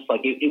team events,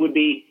 like it would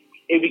be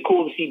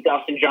cool to see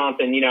Dustin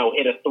Johnson,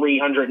 hit a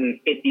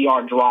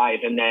 350-yard drive,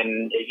 and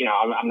then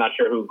I'm not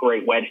sure who a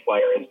great wedge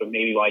player is, but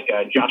maybe like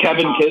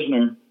Kevin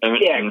Kisner.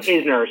 Yeah,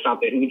 Kisner or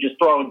something who could just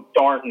throw a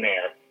dart in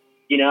there.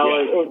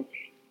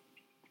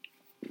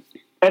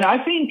 And I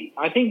think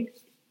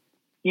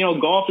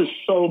golf is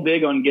so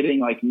big on getting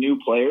like new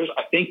players.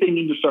 I think they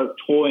need to start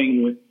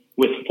toying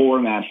with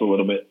formats a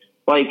little bit.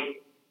 Like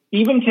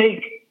even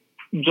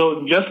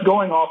just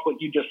going off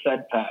what you just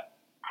said, Pat.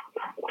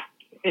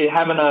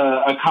 Having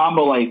a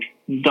combo like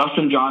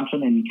Dustin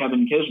Johnson and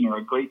Kevin Kisner,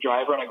 a great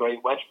driver and a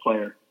great wedge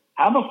player,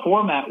 have a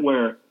format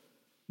where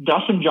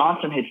Dustin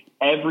Johnson hits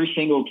every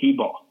single tee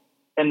ball,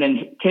 and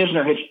then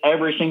Kisner hits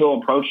every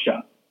single approach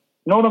shot.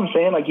 You know what I'm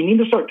saying? Like, you need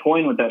to start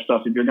toying with that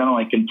stuff if you're going to,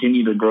 like,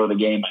 continue to grow the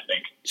game, I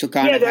think. So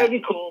that would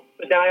be cool.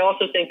 But then I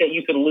also think that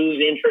you could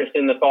lose interest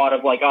in the thought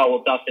of, like, oh,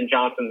 well, Dustin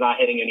Johnson's not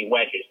hitting any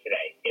wedges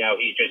today.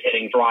 He's just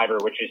hitting driver,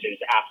 which is his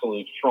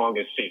absolute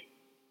strongest suit.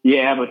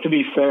 Yeah, but to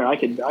be fair, I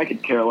could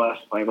care less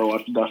if I ever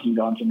watched Dustin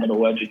Johnson hit a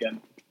wedge again.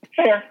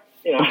 Fair.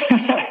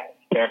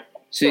 Fair.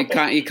 So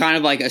you kind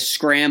of like a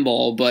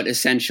scramble, but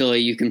essentially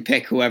you can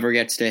pick whoever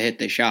gets to hit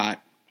the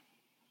shot.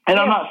 And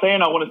I'm not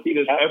saying I want to see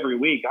this every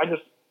week. I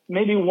just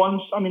maybe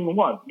once. I mean,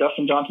 what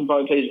Dustin Johnson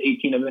probably plays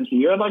 18 events a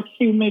year. I'd like to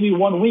see maybe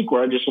 1 week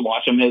where I just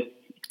watch him hit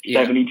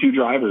 72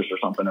 drivers or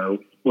something or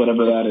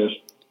whatever that is.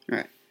 All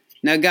right.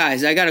 Now,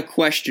 guys, I got a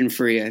question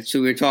for you.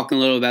 So we were talking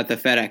a little about the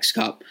FedEx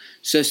Cup.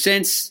 So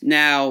since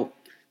now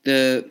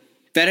the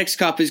FedEx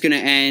Cup is going to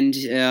end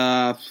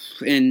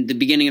in the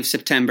beginning of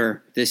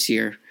September this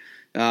year.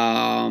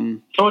 So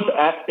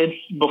it's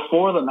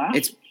before the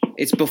Masters?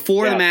 It's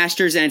before the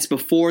Masters and it's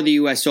before the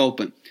U.S.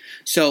 Open.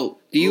 So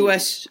the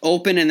U.S.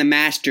 Open and the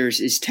Masters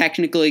is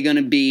technically going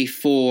to be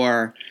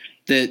for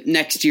the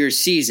next year's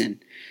season.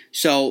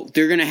 So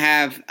they're going to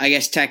have, I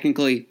guess,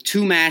 technically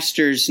 2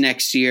 Masters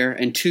next year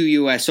and 2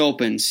 U.S.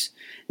 Opens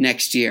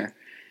next year.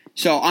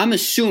 So I'm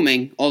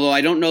assuming, although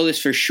I don't know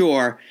this for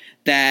sure,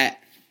 that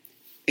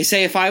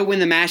say if I win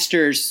the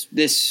Masters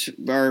let's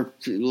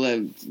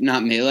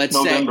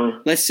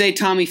say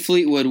Tommy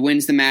Fleetwood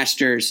wins the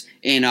Masters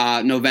in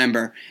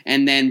November,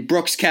 and then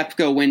Brooks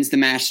Koepka wins the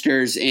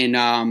Masters in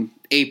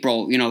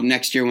April,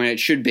 next year when it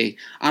should be.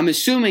 I'm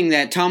assuming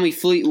that Tommy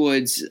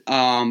Fleetwood's,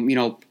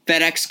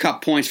 FedEx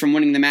Cup points from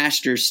winning the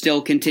Masters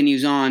still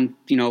continues on,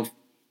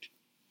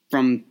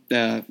 from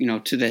the,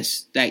 to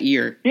that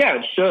year. Yeah,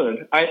 it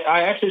should.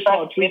 I actually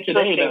saw a tweet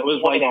today that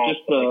was like just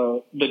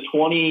the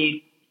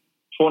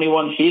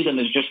 2021 season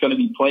is just going to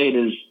be played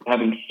as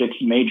having 6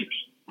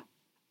 majors.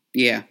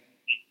 Yeah.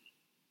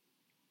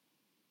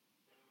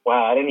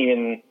 Wow, I didn't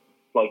even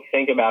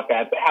think about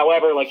that. But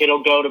however,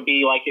 it'll go to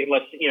be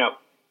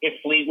if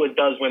Fleetwood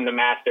does win the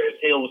Masters,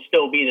 it'll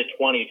still be the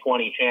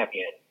 2020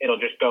 champion. It'll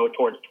just go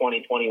towards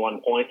 2021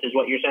 points, is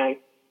what you're saying?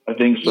 I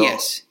think so.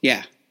 Yes.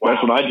 Yeah. Wow.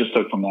 That's what I just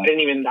took from that. I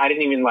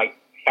didn't even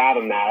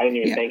fathom that. I didn't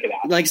even think of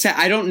that. Like I said,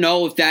 I don't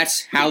know if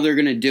that's how they're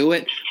going to do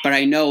it, but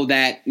I know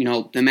that,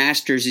 the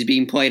Masters is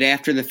being played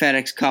after the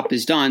FedEx Cup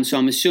is done. So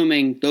I'm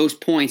assuming those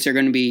points are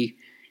going to be,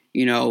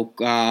 for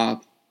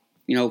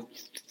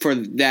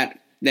that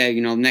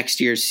next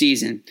year's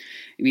season,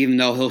 even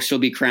though he'll still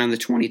be crowned the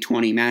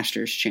 2020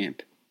 Masters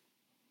champ.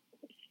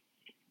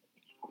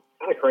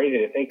 Kind of crazy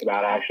to think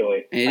about,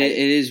 actually. It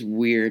is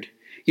weird.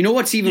 You know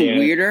what's even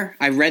weirder?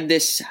 I read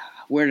this.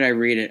 where did I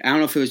read it? I don't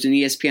know if it was an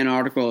ESPN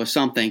article or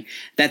something,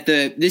 that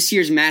this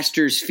year's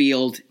Masters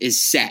field is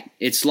set.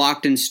 It's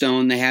locked in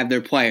stone. They have their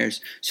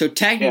players. So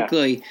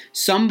technically,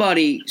 some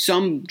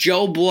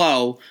Joe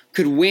Blow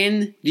could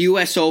win the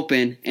U.S.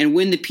 Open and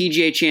win the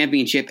PGA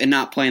Championship and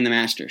not play in the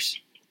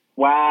Masters.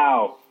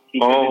 Wow.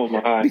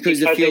 Because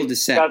the field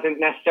is set. It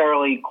doesn't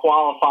necessarily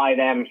qualify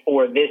them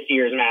for this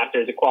year's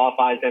Masters. It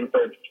qualifies them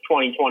for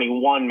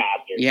 2021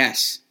 Masters.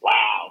 Yes.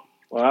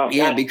 Wow.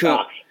 Yeah, because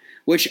sucks.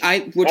 Which I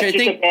That's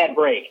think a bad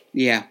break.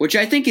 Yeah, which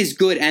I think is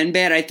good and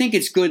bad. I think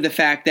it's good the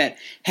fact that,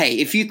 hey,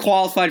 if you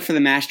qualified for the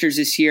Masters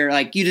this year,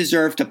 like, you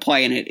deserve to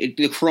play in it.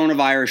 The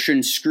coronavirus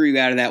shouldn't screw you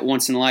out of that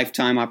once in a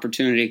lifetime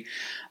opportunity. 100%.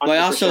 But I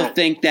also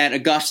think that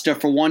Augusta,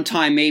 for one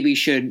time, maybe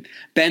should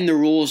bend the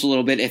rules a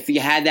little bit if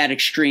you had that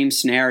extreme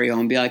scenario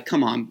and be like,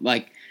 come on,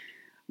 like,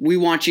 we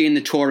want you in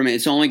the tournament.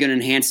 It's only going to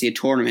enhance the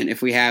tournament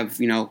if we have,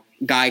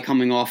 guy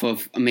coming off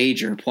of a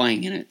major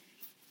playing in it.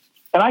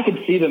 And I could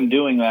see them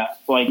doing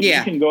that. Like, you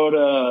can go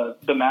to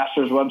the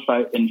Masters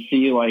website and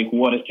see, like,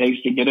 what it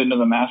takes to get into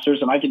the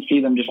Masters. And I could see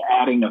them just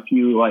adding a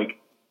few, like,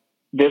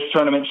 this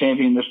tournament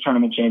champion, this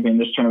tournament champion,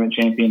 this tournament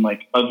champion,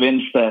 like,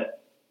 events that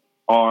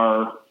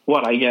are,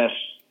 I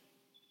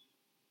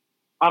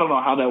don't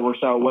know how that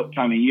works out, what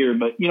time of year,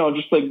 but,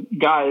 just like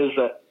guys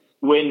that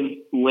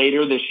win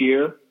later this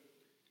year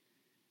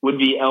would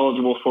be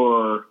eligible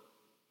for,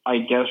 I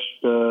guess,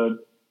 the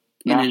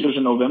Masters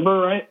in November,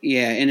 right?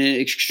 Yeah, in an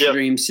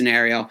extreme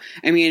scenario.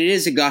 I mean, it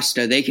is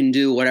Augusta. They can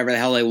do whatever the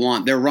hell they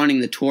want. They're running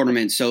the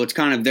tournament, so it's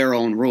kind of their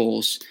own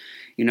rules.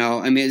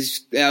 I mean,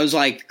 that was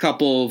like a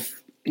couple of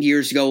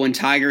years ago when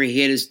Tiger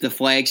hit the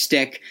flag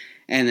stick,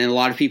 and then a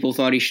lot of people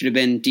thought he should have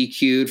been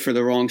DQ'd for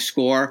the wrong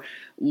score.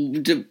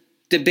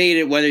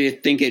 Debated whether you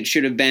think it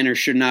should have been or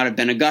should not have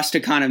been. Augusta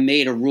kind of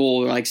made a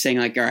rule, like saying,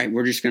 like, all right,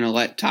 we're just going to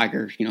let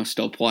Tiger,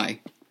 still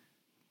play.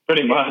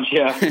 Pretty much,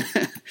 yeah.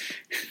 If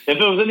it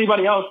was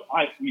anybody else,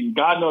 I mean,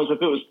 God knows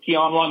if it was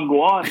Tianlong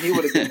Guan, he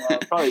would have been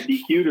probably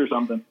DQ'd or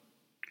something.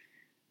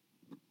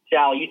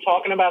 Sal, you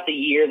talking about the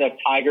year that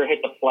Tiger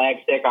hit the flag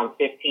stick on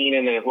 15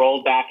 and then it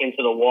rolled back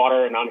into the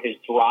water, and on his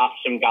drop,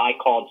 some guy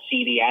called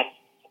CBS?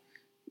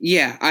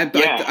 Yeah, I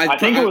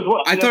think it was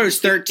what? I thought it was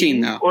 13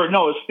 though. Or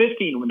no, it was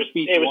 15 when the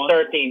speech It was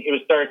 13. It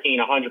was 13,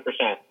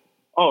 100%.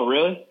 Oh,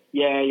 really?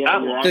 Yeah.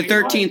 The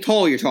 13th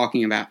hole you're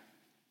talking about.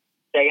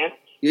 Say again?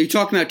 Are you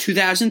talking about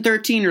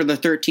 2013 or the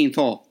 13th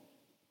hole?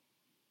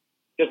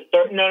 Sorry.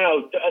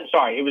 I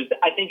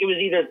think it was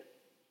either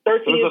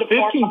 13. It was the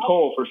 15th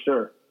hole for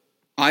sure.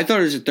 I thought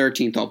it was the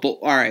 13th hole, but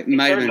all right,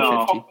 might have been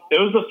 15.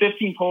 It was the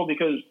 15th hole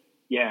because,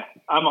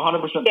 I'm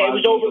 100% positive. Yeah, it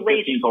was over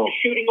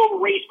shooting over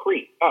Race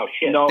Creek. Oh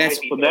shit! No, that's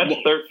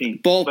 13.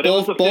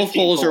 Both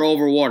holes are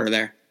over water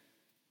there.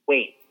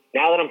 Wait,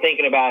 now that I'm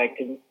thinking about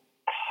it,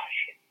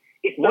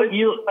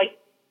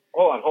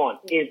 hold on.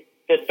 Is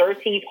the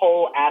 13th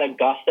hole at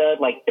Augusta,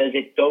 like, does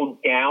it go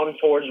down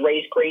towards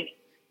Race Creek?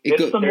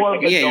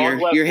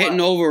 You're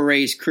hitting over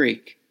Race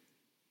Creek.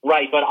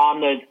 Right, but on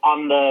the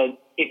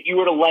if you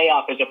were to lay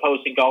up as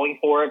opposed to going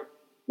for it,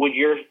 would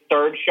your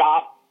third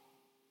shot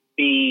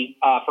be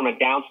from a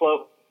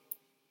downslope?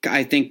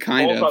 I think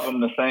kind of. Both of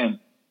them the same.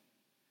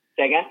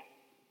 Say again?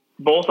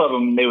 Both of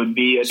them, they would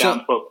be a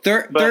downslope.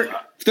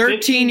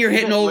 13, you're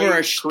hitting over a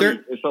it's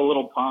a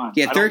little pond.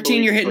 Yeah,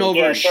 13, you're hitting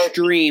over a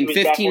stream.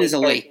 15 is a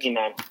lake.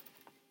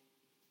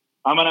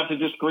 I'm going to have to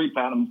disagree,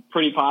 Pat. I'm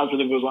pretty positive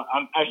it was on.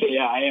 I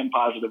am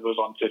positive it was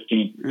on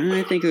 15.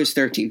 I think it was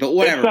 13, but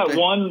whatever. It's that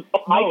one.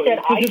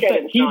 It's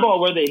that T-ball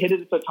where they hit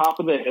it at the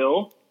top of the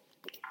hill,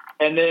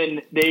 and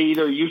then they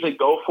either usually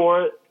go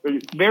for it. Or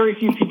very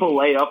few people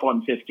lay up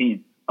on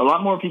 15. A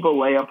lot more people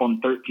lay up on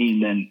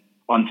 13 than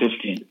on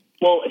 15.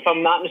 Well, if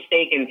I'm not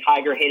mistaken,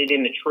 Tiger hit it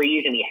in the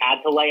trees, and he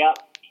had to lay up.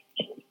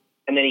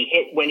 And then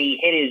when he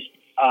hit his,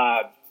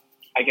 I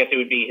guess it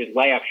would be his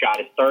layup shot,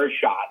 his third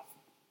shot,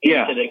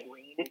 into the green.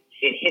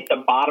 It hit the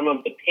bottom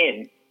of the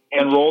pin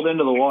and rolled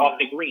into the water. Off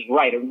the green,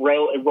 right? It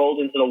rolled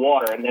into the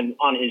water, and then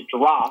on his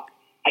drop,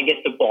 I guess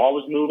the ball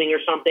was moving or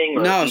something.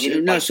 Or what he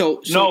said.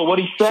 So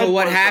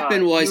what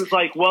happened was he was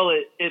like, well,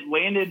 it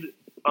landed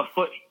a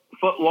foot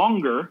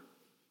longer.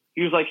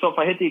 He was like, so if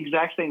I hit the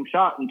exact same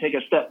shot and take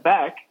a step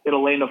back,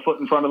 it'll land a foot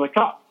in front of the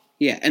cup.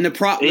 Yeah, and he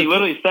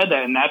literally said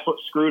that, and that's what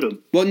screwed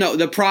him. Well, no,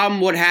 the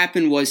problem. What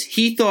happened was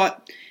he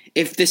thought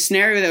if the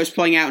scenario that was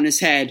playing out in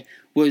his head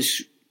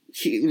was.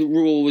 The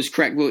rule was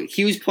correct. Well,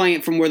 he was playing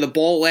it from where the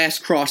ball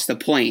last crossed the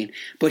plane,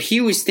 but he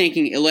was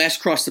thinking it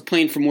last crossed the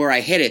plane from where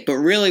I hit it, but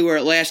really where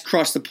it last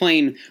crossed the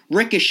plane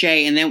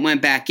ricochet and then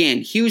went back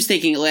in. He was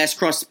thinking it last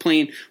crossed the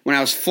plane when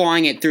I was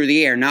flying it through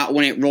the air, not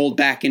when it rolled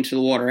back into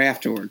the water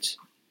afterwards.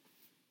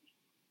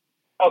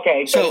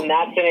 Okay, so in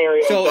that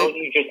scenario, don't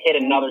you just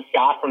hit another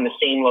shot from the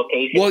same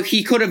location? Well,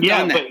 he could have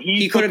done that.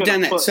 He could have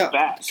done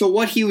that. So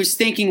what he was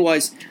thinking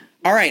was,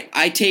 all right,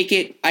 I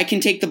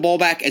can take the ball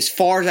back as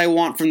far as I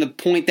want from the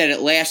point that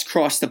it last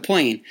crossed the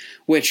plane,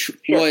 which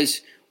was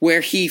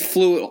where he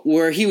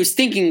was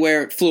thinking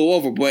where it flew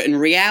over. But in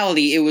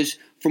reality, it was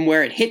from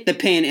where it hit the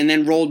pin and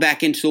then rolled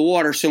back into the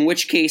water. So in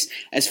which case,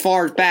 as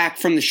far back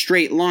from the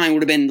straight line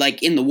would have been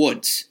like in the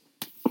woods.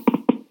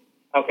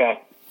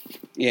 Okay.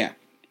 Yeah.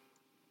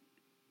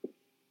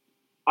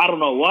 I don't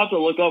know. We'll have to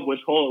look up which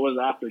hole it was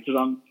after because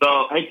I'm.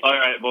 All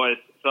right, boys.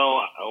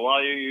 So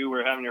while you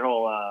were having your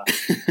whole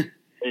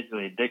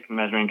basically dick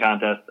measuring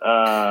contest,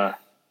 I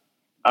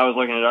was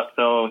looking it up.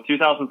 So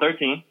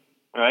 2013,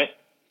 right?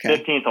 Okay.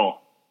 15th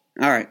hole.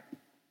 All right.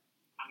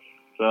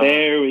 So,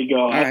 there we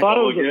go. I thought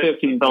it was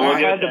the 15th. So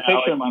I had the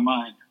picture in my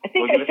mind. I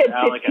think I said 15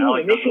 Alec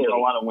initially. a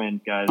lot of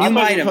wins, guys. You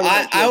might have.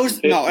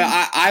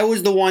 I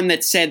was the one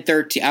that said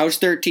 13. I was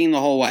 13 the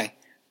whole way.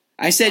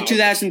 I said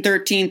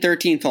 2013,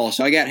 13th hole,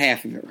 so I got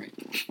half of it right.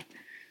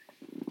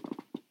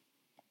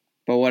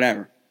 But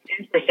whatever.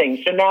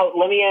 Interesting. So now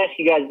let me ask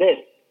you guys this.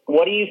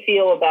 What do you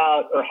feel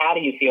about, or how do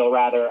you feel,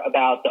 rather,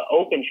 about the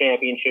Open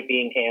Championship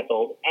being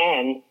canceled?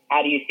 And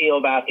how do you feel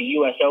about the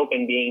U.S.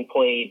 Open being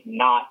played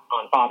not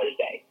on Father's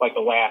Day, like the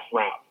last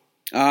round?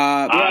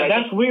 Yeah,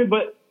 that's weird,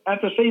 but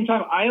at the same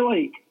time, I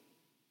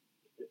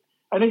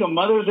think of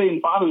Mother's Day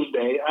and Father's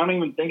Day. I don't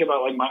even think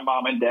about, like, my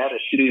mom and dad,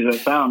 as shitty as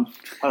that sounds.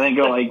 I think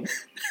of, like,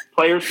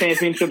 Players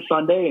Championship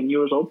Sunday and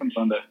U.S. Open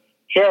Sunday.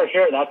 Sure.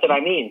 That's what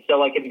I mean. So,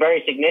 like, it's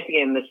very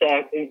significant in the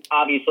sense,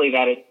 obviously,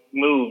 that it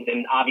moved,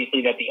 and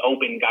obviously that the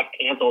Open got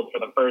canceled for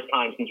the first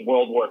time since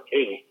World War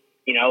II.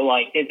 You know,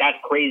 like, that's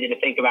crazy to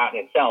think about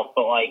in itself.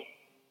 But, like,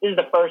 this is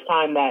the first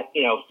time that,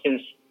 you know,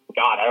 since,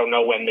 God, I don't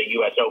know when the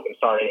U.S. Open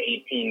started,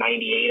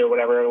 1898 or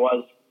whatever it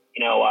was.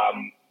 You know,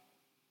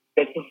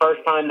 it's the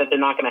first time that they're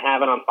not going to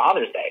have it on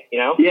Father's Day, you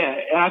know? Yeah,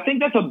 and I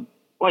think that's a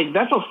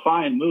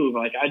fine move.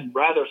 Like, I'd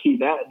rather see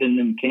that than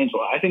them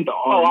cancel it. I think the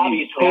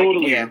RNA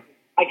totally.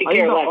 I could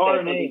care less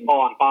that it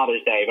fall on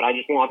Father's Day, but I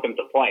just want them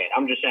to play it.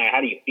 I'm just saying,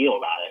 how do you feel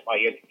about it?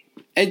 Like,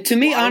 and to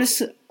me,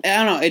 honestly, I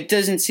don't know. It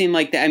doesn't seem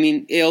like that. I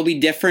mean, it'll be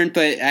different,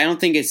 but I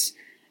don't think it's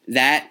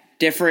that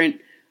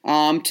different.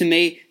 To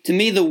me,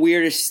 the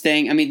weirdest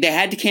thing. I mean, they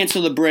had to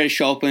cancel the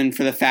British Open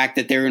for the fact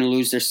that they were going to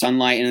lose their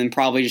sunlight, and then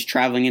probably just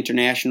traveling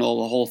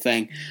international, the whole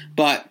thing.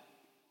 But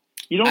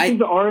you don't think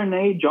the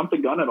RNA jumped the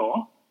gun at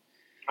all?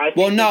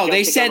 Well, no.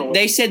 They said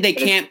they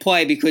can't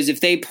play because if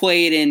they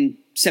played in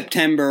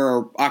September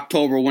or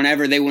October,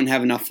 whenever, they wouldn't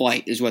have enough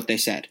flight, is what they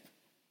said.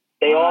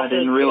 They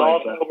also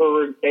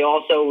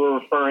were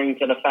referring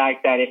to the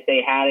fact that if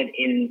they had it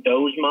in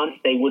those months,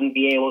 they wouldn't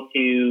be able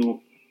to.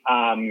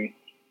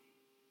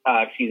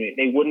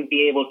 They wouldn't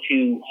be able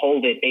to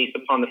hold it based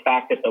upon the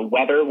fact that the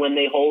weather when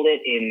they hold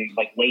it in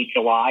like late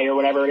July or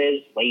whatever it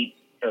is,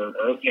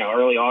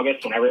 early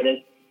August, whenever it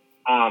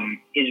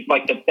is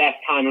like the best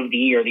time of the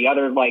year. The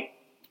other like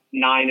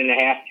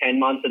 9.5, 10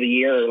 months of the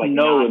year are like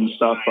snow and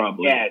stuff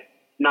probably. Yeah,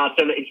 not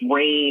so. It's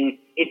rain.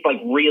 It's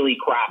like really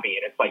crappy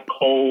and it's like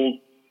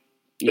cold.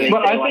 So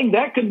but I think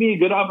that could be a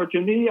good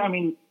opportunity. I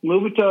mean,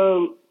 move it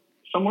to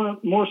somewhere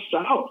more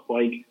south,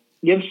 like.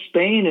 Give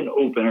Spain an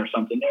Open or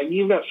something. I mean,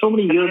 you've got so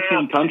many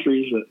European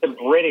countries. The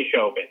British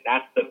Open,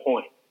 that's the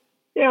point.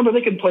 Yeah, but they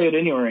could play it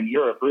anywhere in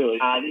Europe, really.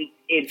 I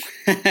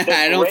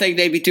don't think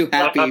they'd be too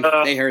happy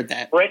if they heard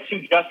that. Brits who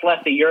just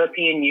left the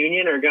European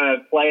Union are going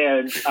to play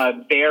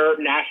their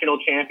national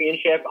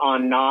championship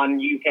on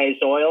non-UK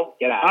soil.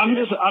 Get out. I'm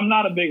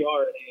not a big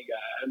RNA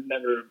guy. I've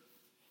never.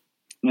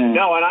 Yeah.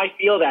 No, and I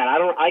feel that.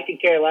 I could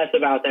care less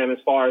about them as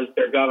far as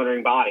their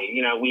governing body.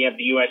 You know, we have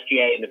the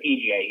USGA and the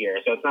PGA here,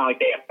 so it's not like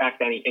they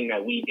affect anything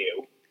that we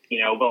do.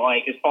 You know, but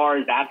like as far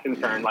as that's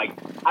concerned, like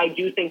I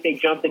do think they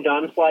jumped the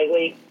gun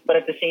slightly, but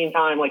at the same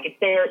time, like it's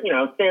their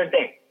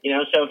thing. You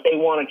know, so if they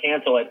want to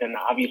cancel it, then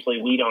obviously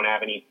we don't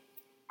have any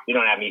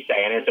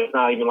say in it. So it's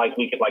not even like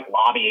we could like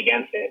lobby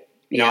against it.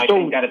 You know, I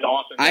think that it's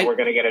awesome that we're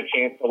going to get a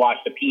chance to watch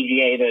the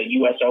PGA, the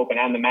U.S. Open,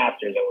 and the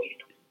Masters at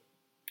least.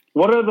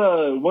 What are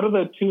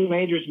the two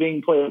majors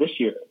being played this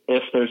year?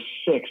 If there's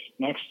 6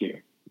 next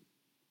year,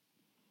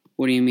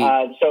 what do you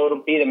mean? So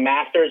it'll be the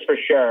Masters for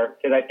sure.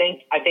 Because I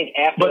think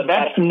after. But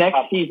that's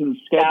next season's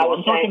schedule.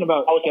 I'm talking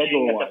about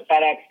schedule-wise. The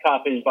FedEx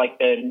Cup is like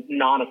the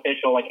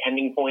non-official like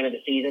ending point of the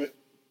season.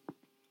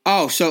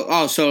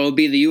 So it'll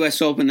be the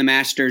U.S. Open, the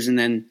Masters, and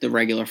then the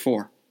regular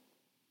 4.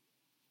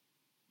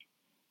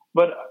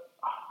 But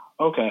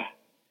okay.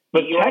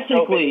 But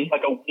technically,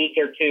 like a week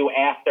or two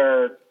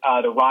after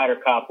the Ryder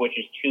Cup, which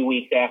is 2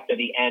 weeks after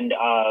the end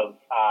of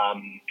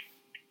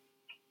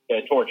the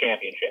Tour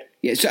Championship.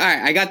 Yeah. So all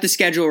right, I got the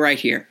schedule right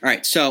here. All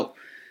right. So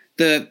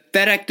the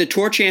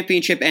Tour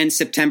Championship ends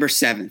September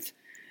 7th.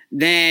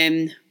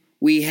 Then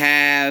we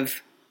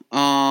have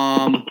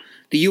the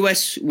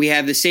U.S. We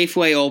have the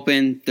Safeway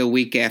Open the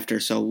week after.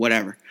 So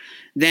whatever.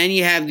 Then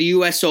you have the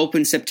U.S.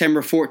 Open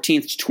September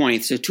 14th to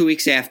 20th. So 2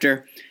 weeks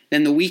after.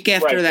 Then the week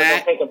after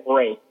that, so they'll take a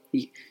break.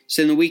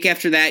 So in the week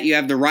after that, you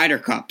have the Ryder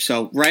Cup.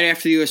 So right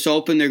after the U.S.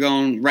 Open, they're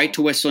going right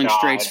to Whistling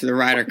Straits for the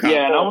Ryder Cup.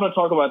 Yeah, and I want to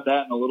talk about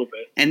that in a little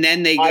bit. And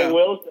then they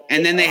go,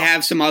 they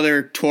have some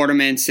other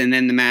tournaments, and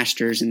then the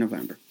Masters in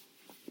November.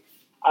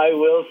 I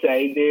will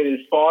say, dude,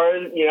 as far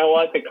as you know,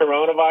 what the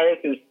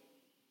coronavirus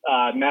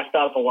has messed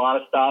up a lot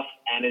of stuff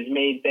and has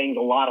made things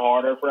a lot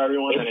harder for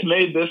everyone. It's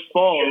made this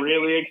fall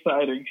really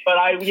exciting. But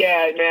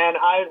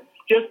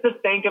just to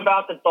think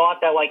about the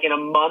thought that, like, in a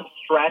month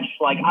stretch,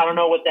 like, I don't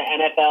know what the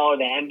NFL or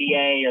the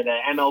NBA or the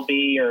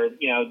MLB or,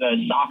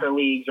 the soccer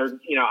leagues or,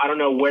 I don't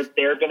know where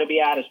they're going to be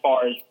at as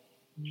far as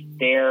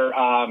their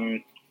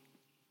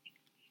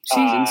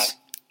seasons,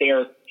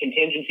 their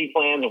contingency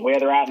plans and where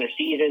they're at in their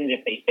seasons,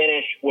 if they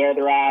finish where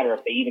they're at or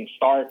if they even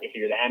start, if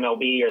you're the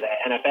MLB or the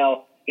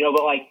NFL,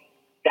 but like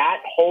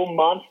that whole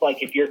month,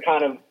 like if you're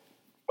kind of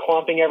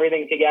clumping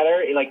everything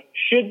together, it like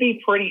should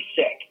be pretty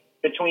sick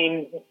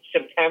between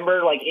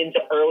September, like into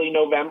early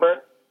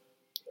November,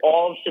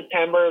 all of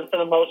September for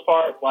the most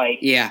part,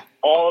 like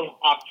all of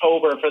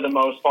October for the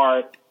most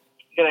part.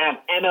 You're going to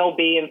have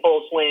MLB in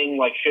full swing,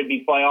 like should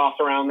be playoffs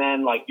around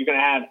then. Like you're going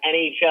to have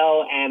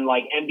NHL and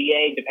like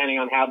NBA, depending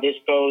on how this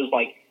goes.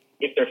 Like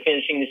if they're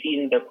finishing the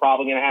season, they're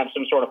probably going to have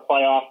some sort of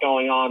playoff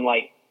going on,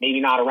 like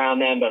maybe not around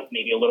then, but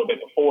maybe a little bit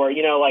before,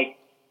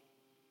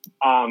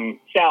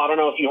 Sal, I don't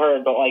know if you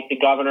heard, but like the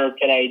governor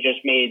today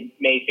just made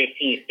May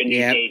 15th the new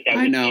date.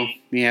 I know.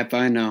 Yep,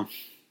 I know.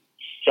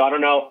 So I don't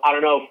know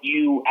if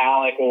you,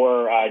 Alec,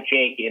 or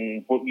Jake,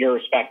 in your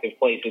respective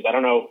places, I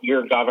don't know if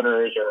your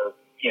governors or,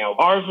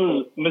 Ours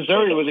was,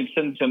 Missouri was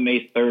extended to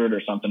May 3rd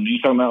or something. Are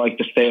you talking about like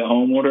the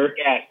stay-at-home order?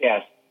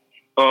 Yes.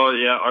 Oh,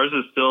 yeah, ours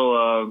is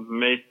still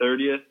May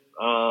 30th.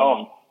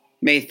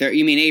 May 30th?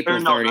 You mean April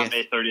 30th? No, not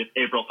May 30th,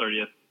 April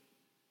 30th.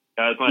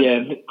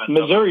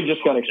 Missouri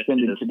just got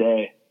extended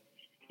today.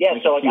 Yeah,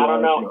 so like I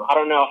don't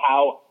know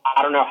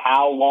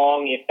how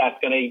long, if that's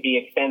going to be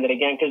extended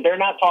again, because they're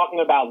not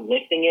talking about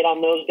lifting it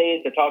on those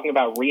days. They're talking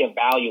about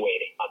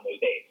reevaluating on those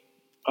days.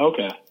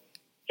 Okay.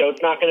 So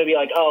it's not going to be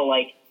like,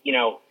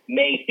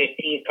 May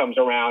 15th comes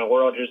around and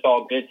we're just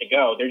all good to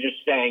go. They're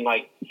just saying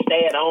like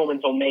stay at home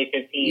until May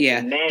 15th. Yeah.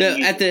 And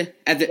then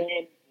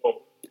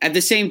at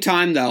the same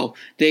time though,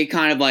 they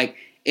kind of like,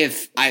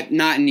 if I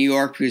not in New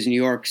York, because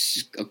New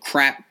York's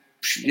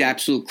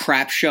absolute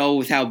crap show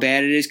with how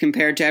bad it is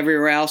compared to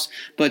everywhere else.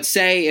 But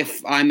say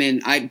if I'm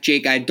in,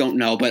 Jake, I don't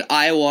know, but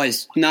Iowa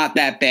is not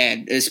that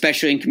bad,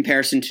 especially in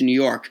comparison to New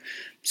York.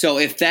 So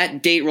if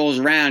that date rolls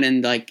around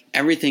and like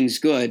everything's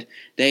good,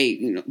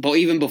 but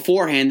even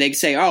beforehand they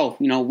say,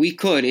 we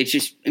could. It's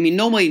just,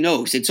 nobody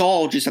knows. It's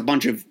all just a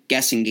bunch of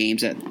guessing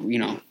games that.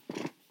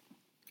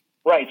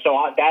 Right. So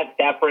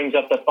that brings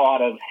up the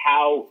thought of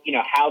how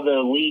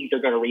the leagues are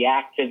going to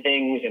react to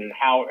things, and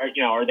how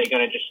are they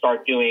going to just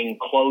start doing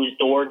closed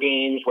door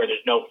games where there's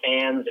no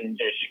fans and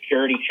there's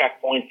security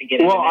checkpoints to get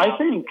in? Well, I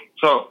think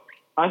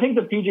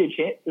the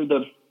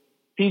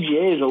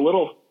PGA is a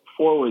little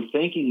forward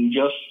thinking.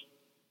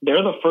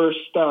 They're the first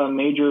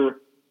major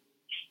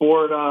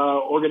sport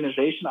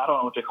organization, I don't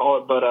know what to call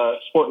it, but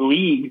sport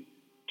league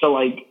to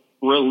like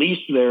release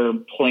their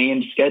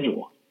planned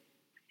schedule.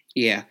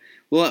 Yeah.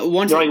 Well,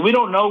 we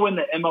don't know when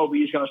the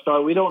MLB is going to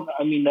start.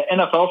 The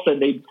NFL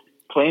said they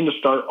plan to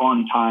start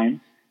on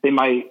time. They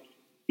might,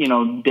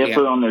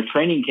 differ on their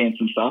training camps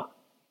and stuff.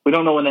 We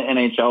don't know when the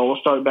NHL will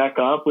start back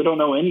up. We don't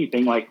know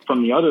anything like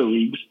from the other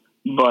leagues,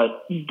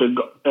 but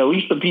at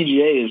least the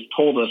PGA has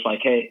told us like,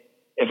 hey,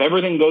 if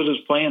everything goes as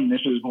planned, this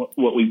is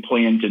what we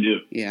plan to do.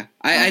 Yeah.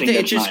 I think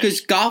it's just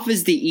because golf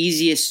is the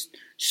easiest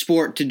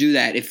sport to do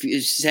that. If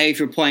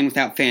you're playing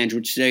without fans,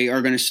 which they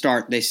are going to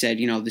start, they said,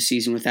 the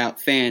season without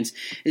fans,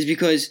 is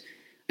because,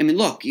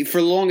 look, for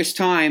the longest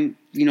time,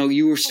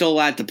 you were still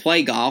allowed to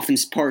play golf in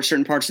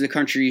certain parts of the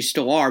country. You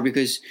still are,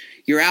 because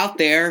you're out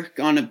there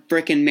on a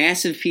frickin'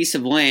 massive piece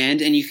of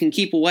land and you can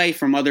keep away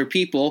from other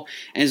people.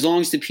 And as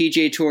long as the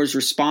PGA Tour is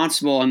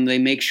responsible and they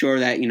make sure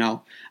that,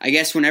 I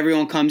guess when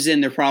everyone comes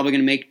in, they're probably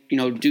going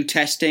to do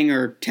testing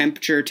or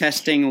temperature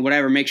testing or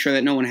whatever, make sure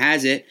that no one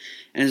has it.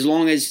 And as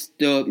long as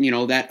that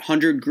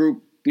 100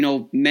 group,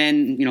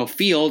 men,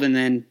 field, and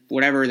then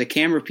whatever the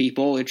camera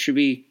people, it should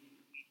be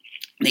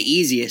the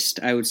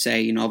easiest, I would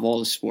say, of all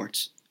the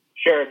sports.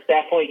 Sure, it's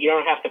definitely, you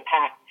don't have to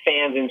pack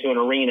fans into an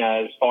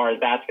arena as far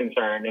as that's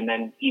concerned. And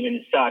then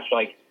even such,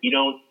 like you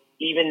don't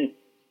even,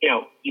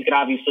 you can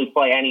obviously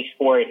play any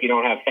sport if you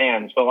don't have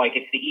fans, but like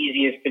it's the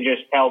easiest to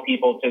just tell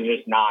people to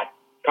just not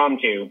come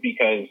to,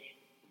 because,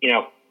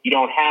 you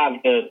don't have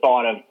the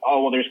thought of,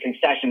 there's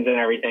concessions and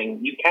everything.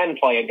 You can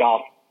play a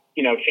golf,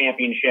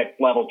 championship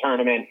level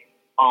tournament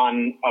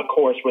on a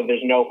course where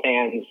there's no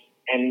fans,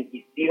 and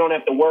you don't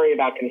have to worry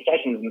about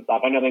concessions and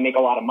stuff. I know they make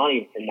a lot of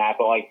money from that,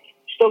 but like,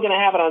 you're still going to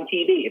have it on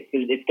TV.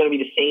 It's going to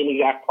be the same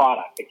exact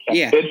product.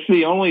 It's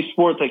the only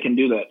sport that can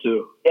do that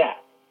too. Yeah.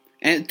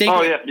 And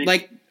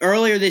like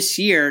earlier this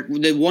year,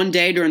 the one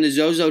day during the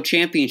Zozo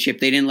Championship,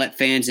 they didn't let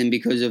fans in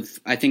because of,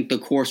 I think the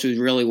course was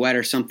really wet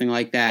or something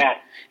like that. Yeah.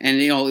 And,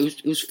 it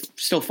was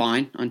still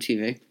fine on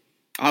TV.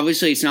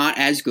 Obviously, it's not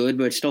as good,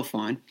 but it's still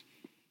fine.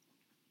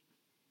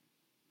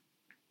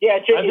 Yeah,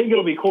 I think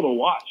it'll be cool to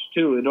watch,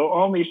 too. It'll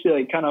only see,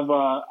 like, kind of,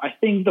 I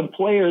think the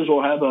players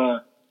will have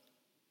a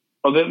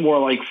bit more,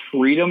 like,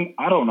 freedom.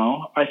 I don't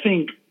know. I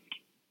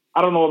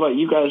don't know about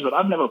you guys, but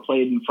I've never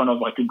played in front of,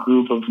 like, a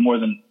group of more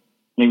than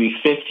maybe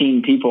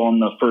 15 people on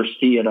the first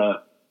tee at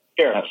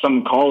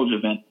some college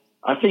event.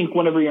 I think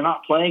whenever you're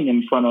not playing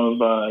in front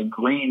of a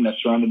green that's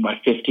surrounded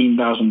by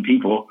 15,000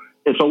 people,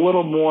 it's a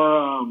little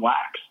more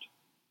laxed.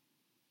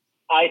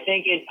 I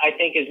think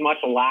as much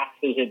lax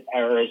as it,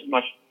 or as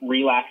much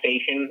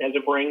relaxation as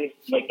it brings,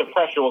 like the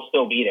pressure will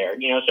still be there.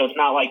 So it's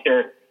not like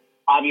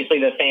obviously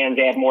the fans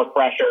add more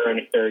pressure, and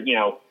if they're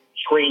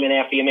screaming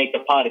after you make the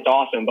putt, it's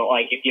awesome. But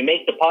like if you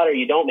make the putt or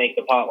you don't make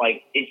the putt,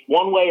 like it's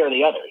one way or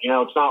the other.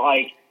 It's not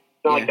like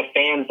like the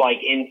fans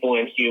like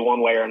influence you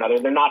one way or another.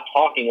 They're not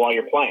talking while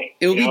you're playing.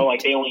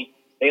 Like they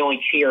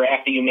only cheer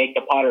after you make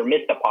the putt or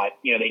miss the putt.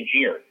 They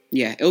cheer.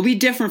 Yeah, it'll be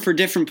different for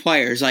different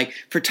players. Like,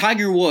 for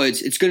Tiger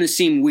Woods, it's going to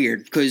seem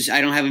weird because I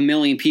don't have a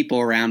million people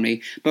around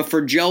me. But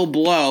for Joe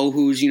Blow,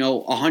 who's,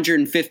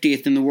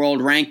 150th in the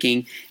world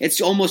ranking, it's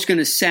almost going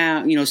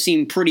to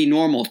seem pretty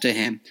normal to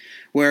him.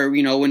 Where,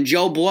 when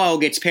Joe Blow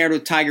gets paired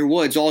with Tiger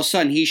Woods, all of a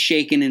sudden he's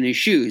shaking in his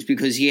shoes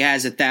because he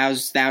has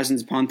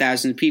thousands upon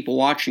thousands of people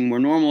watching.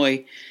 Where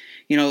normally,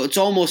 it's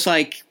almost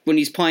like when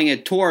he's playing a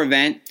tour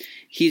event,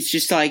 he's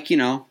just like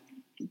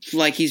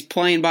he's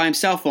playing by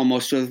himself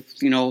almost with,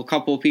 a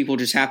couple of people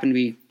just happen to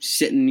be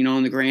sitting,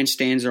 in the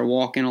grandstands or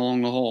walking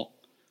along the hole.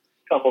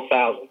 Couple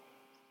thousand.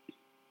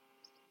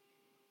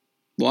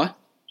 What?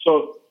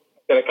 So,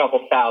 a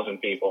couple thousand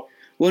people.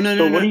 Well,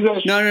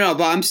 no.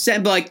 But I'm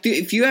saying,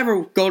 if you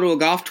ever go to a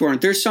golf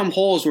tournament, there's some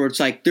holes where it's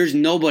like there's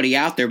nobody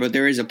out there, but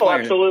there is a player.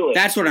 Oh, absolutely.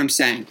 That's what I'm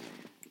saying.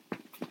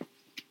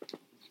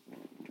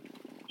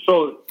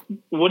 So,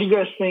 what do you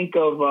guys think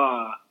of?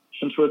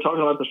 Since we were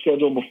talking about the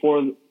schedule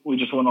before we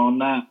just went on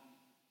that,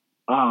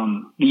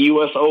 the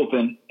U.S.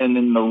 Open and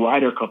then the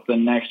Ryder Cup the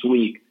next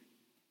week.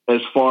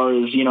 As far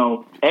as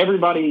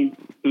everybody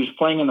who's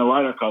playing in the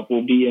Ryder Cup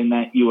will be in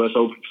that U.S.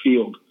 Open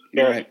field.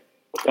 Right.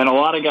 And a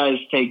lot of guys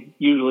take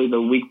usually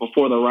the week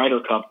before the Ryder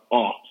Cup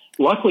off.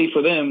 Luckily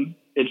for them,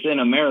 it's in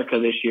America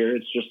this year.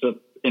 It's just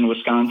in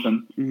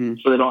Wisconsin. Mm-hmm.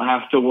 So they don't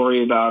have to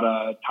worry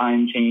about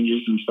time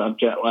changes and stuff,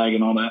 jet lag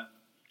and all that.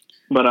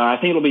 But I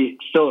think it'll be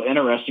still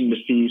interesting to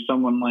see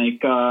someone like,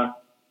 I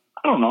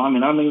don't know. I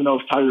mean, I don't even know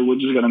if Tiger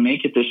Woods is going to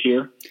make it this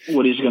year,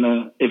 if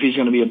he's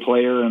going to be a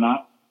player or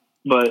not.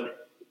 But,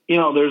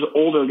 there's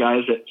older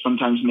guys that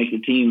sometimes make the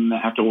team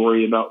that have to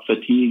worry about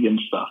fatigue and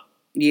stuff.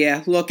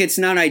 Yeah, look, it's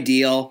not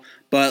ideal,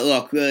 but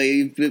look,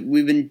 we've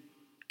been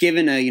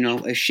given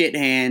a shit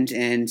hand,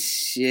 and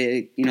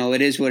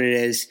it is what it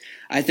is.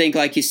 I think,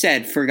 like you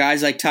said, for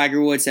guys like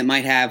Tiger Woods that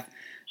might have,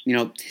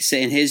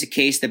 say in his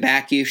case, the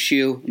back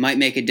issue might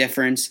make a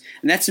difference,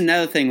 and that's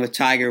another thing with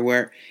Tiger,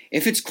 where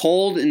if it's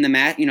cold in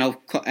the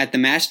at the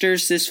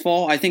Masters this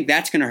fall, I think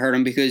that's going to hurt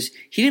him because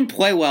he didn't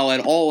play well at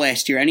all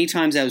last year. Any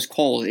times that was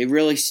cold, it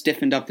really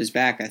stiffened up his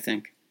back, I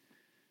think.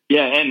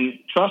 Yeah, and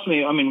trust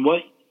me, I mean,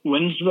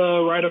 when's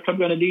the Ryder Cup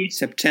going to be?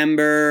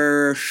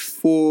 September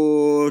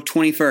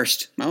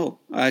 21st. To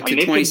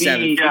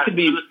 27th. It could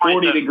be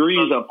 40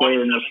 degrees up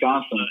there in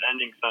Wisconsin.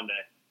 Ending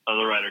Sunday of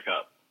the Ryder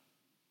Cup.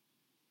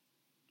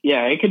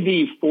 Yeah, it could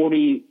be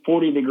 40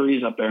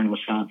 degrees up there in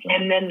Wisconsin.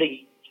 And then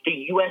the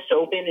U.S.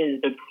 Open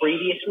is the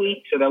previous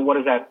week. So what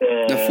is that?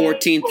 The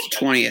 14th,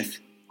 20th.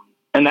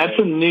 And that's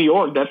in New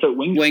York. That's at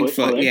Wingfoot.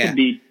 So it could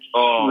be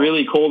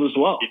really cold as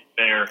well.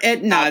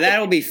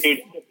 That'll be.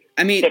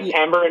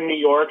 September in New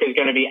York is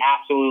going to be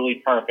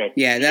absolutely perfect.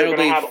 Yeah, that'll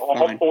be. You're going to have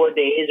all 4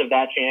 days of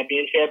that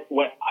championship.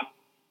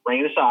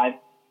 Bring it aside.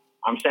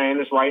 I'm saying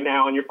this right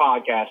now on your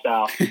podcast,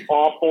 Al.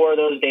 All 4 of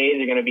those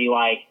days are going to be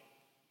like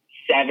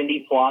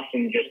 70 plus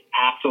and just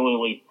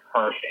absolutely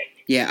perfect.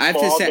 Yeah, I have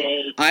to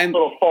say,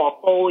 little fall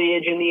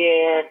foliage in the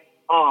air.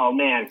 Oh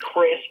man,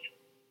 crisp.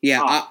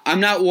 Yeah, I'm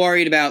not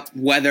worried about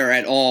weather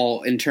at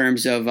all in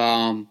terms of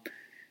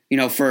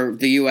for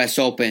the U.S.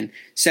 Open.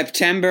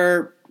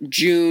 September,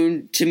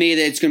 June, to me,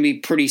 it's going to be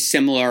pretty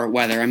similar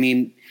weather. I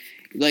mean,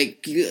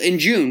 like in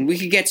June, we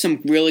could get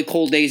some really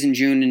cold days in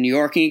June in New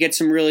York, and you get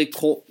some really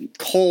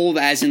cold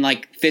as in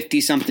like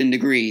 50-something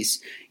degrees,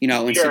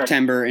 in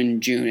September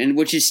and June, and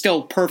which is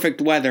still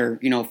perfect weather,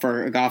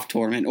 for a golf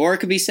tournament. Or it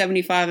could be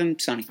 75 and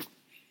sunny.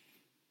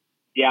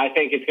 Yeah, I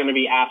think it's going to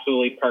be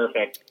absolutely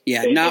perfect.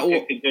 Yeah,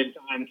 it's a good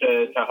time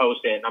to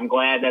host it, and I'm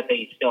glad that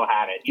they still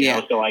have it. You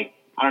know, so like,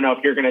 I don't know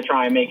if you're going to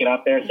try and make it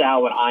up there,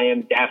 Sal, but I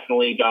am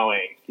definitely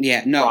going.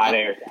 Yeah, no.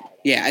 Friday or Saturday.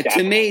 Yeah,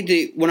 definitely.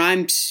 To me,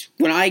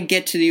 when I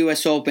get to the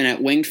U.S. Open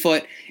at Winged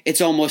Foot, it's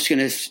almost going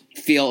to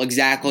feel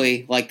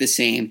exactly like the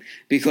same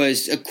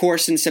because, of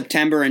course, in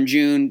September and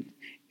June,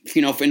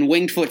 in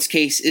Winged Foot's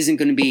case, isn't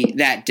going to be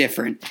that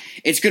different.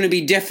 It's going to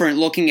be different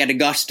looking at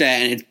Augusta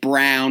and it's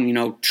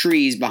brown,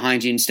 trees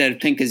behind you instead of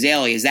pink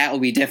azaleas. That will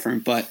be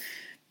different, but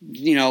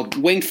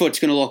Winged Foot's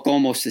going to look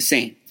almost the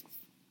same.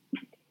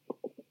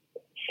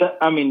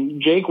 I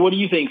mean, Jake, what do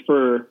you think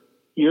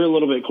you're a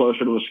little bit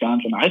closer to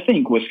Wisconsin. I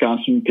think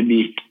Wisconsin could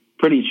be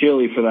pretty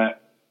chilly for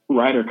that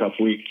Ryder Cup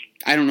week.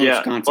 I don't know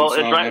Wisconsin. Well,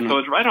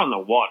 it's right on the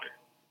water.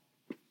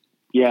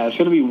 Yeah, it's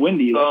going to be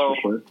windy, that's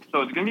for sure.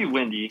 So it's going to be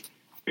windy.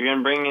 You're going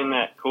to bring in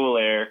that cool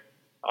air.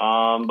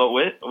 But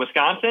with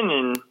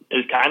Wisconsin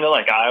is kind of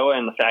like Iowa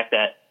in the fact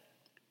that,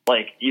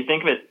 like, you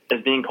think of it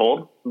as being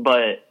cold,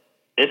 but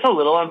it's a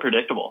little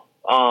unpredictable.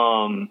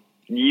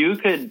 You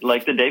could,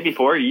 like, the day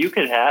before, you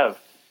could have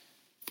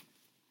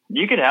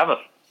a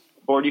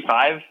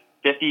 45,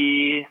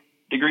 50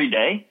 degree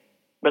day.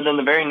 But then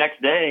the very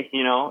next day,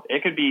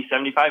 it could be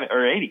 75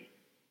 or 80.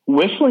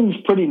 Whistling's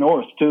pretty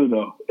north too,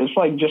 though. It's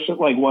like just an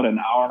hour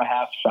and a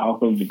half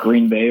south of the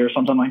Green Bay or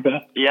something like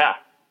that.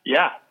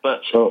 Yeah,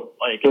 but so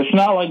it's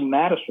not like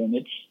Madison.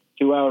 It's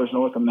 2 hours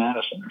north of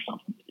Madison or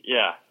something.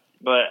 Yeah,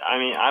 but I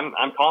mean,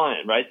 I'm calling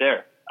it right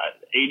there.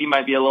 80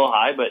 might be a little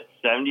high, but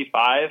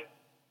 75,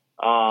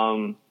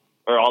 or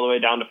all the way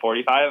down to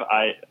 45,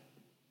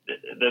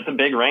 that's a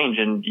big range,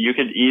 and you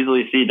could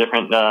easily see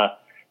different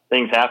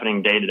things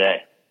happening day to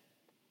day.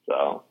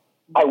 So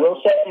I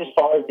will say, as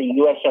far as the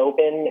U.S.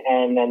 Open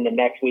and then the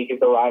next week is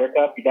the Ryder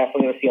Cup, you're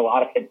definitely going to see a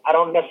lot of. I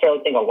don't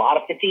necessarily think a lot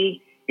of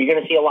fatigue. You're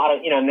going to see a lot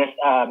of,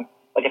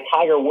 like a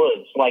Tiger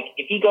Woods. Like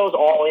if he goes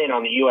all in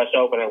on the U.S.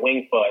 Open at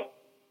Winged Foot,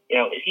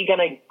 is he going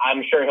to?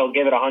 I'm sure he'll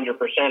give it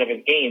 100% of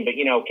his game, but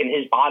can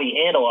his body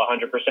handle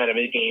 100% of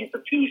his game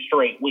for 2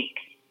 straight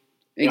weeks?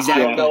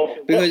 Exactly.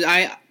 Because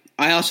I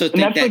also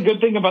think that's the good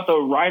thing about the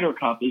Ryder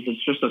Cup is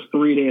it's just a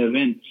 3-day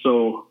event.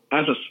 So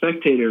as a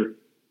spectator,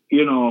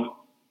 you're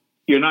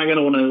not going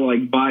to want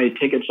to buy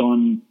tickets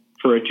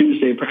for a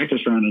Tuesday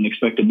practice round and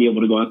expect to be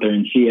able to go out there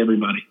and see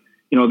everybody.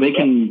 They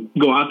can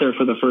go out there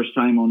for the first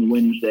time on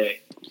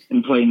Wednesday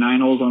and play 9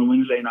 holes on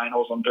Wednesday, 9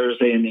 holes on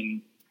Thursday, and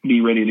then be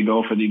ready to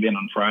go for the event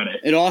on Friday.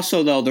 It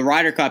also, though, the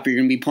Ryder Cup, you're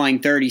going to be playing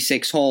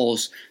 36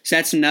 holes. So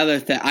that's another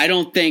thing. I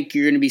don't think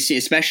you're going to be seeing,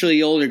 especially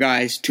the older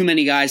guys, too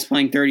many guys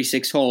playing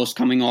 36 holes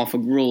coming off a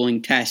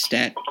grueling test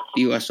at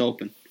the U.S.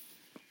 Open.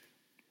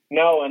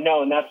 No, and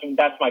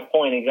that's my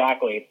point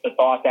exactly. It's the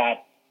thought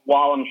that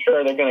while I'm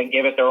sure they're going to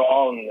give it their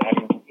all, and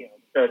I'm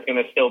sure it's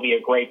going to still be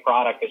a great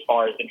product as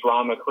far as the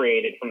drama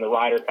created from the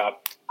Ryder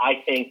Cup,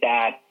 I think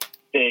that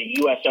the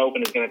U.S.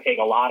 Open is going to take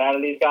a lot out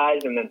of these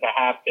guys, and then to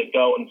have to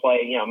go and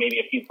play, maybe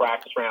a few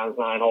practice rounds,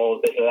 9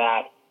 holes, this or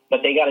that.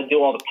 But they got to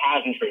do all the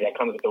pageantry that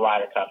comes with the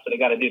Ryder Cup. So they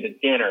got to do the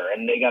dinner,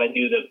 and they got to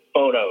do the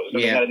photos,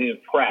 and they got to do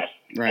the press.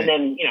 Right. And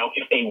then,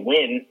 if they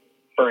win,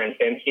 for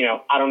instance,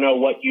 I don't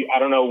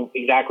know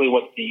exactly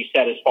what you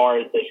said as far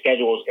as the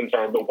schedule is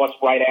concerned, but what's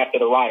right after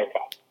the Ryder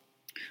Cup?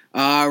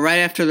 Right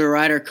after the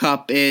Ryder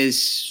Cup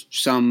is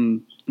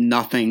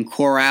nothing.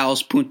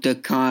 Corals Punta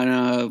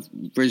Cana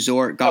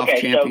Resort Golf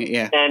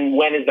Champion. So, and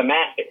when is the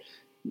Masters?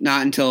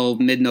 Not until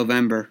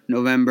mid-November.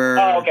 November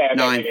 9th. Okay.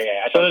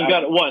 So they've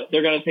got what?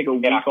 They're going to take a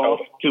week off?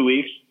 2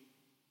 weeks?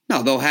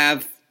 No, they'll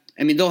have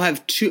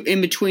 2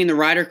 in between the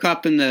Ryder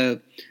Cup and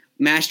the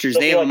Masters.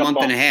 They have a month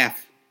and a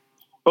half.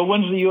 But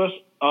when's the U.S.?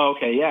 Oh,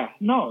 okay, yeah.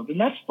 No, then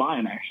that's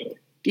fine, actually.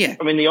 Yeah.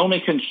 I mean, the only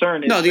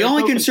concern is... No, the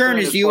only concern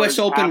is the U.S.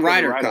 Open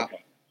Ryder Cup.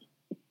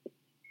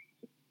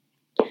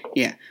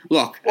 Yeah,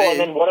 look. Well, and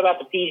then what about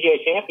the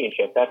PGA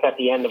Championship? That's at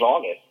the end of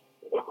August.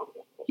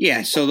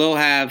 Yeah, so they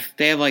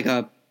have like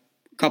a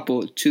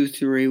couple,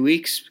 2-3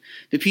 weeks.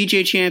 The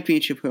PGA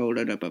Championship. So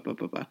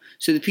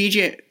the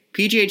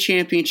PGA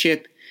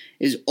Championship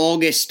is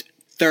August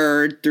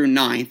 3rd through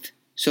 9th.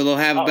 So they'll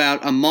have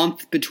about a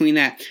month between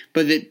that.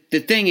 But the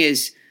thing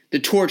is, the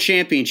Tour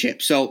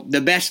Championship. So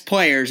the best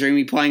players are going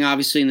to be playing,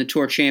 obviously, in the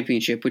Tour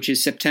Championship, which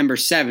is September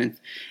 7th.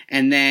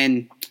 And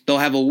then they'll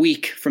have a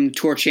week from the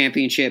Tour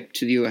Championship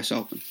to the U.S.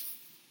 Open.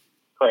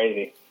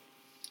 Crazy.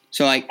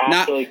 So,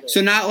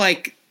 not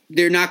like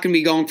they're not going to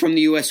be going from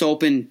the U.S.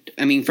 Open,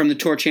 from the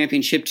Tour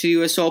Championship to the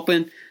U.S.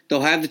 Open.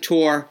 They'll have the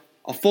Tour,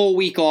 a full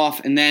week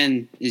off, and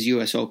then is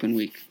U.S. Open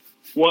week.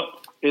 What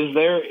is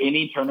there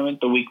any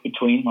tournament the week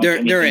between?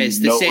 There is.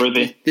 The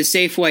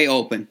Safeway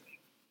Open.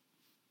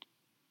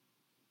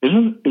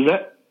 Is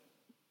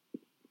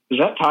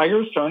that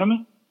Tiger's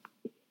tournament?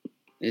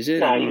 Is it?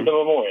 No, he's the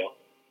Memorial.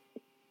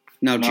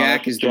 No,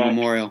 Jack is the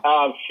Memorial.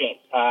 Oh, shit.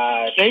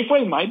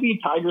 Safeway might be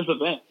Tiger's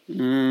event.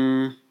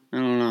 I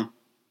don't know.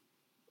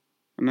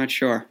 I'm not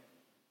sure.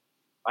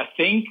 I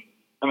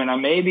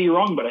may be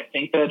wrong, but I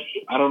think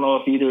I don't know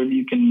if either of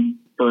you can,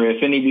 or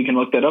if any of you can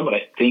look that up, but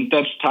I think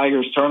that's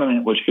Tiger's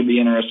tournament, which could be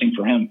interesting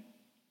for him.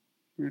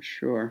 Not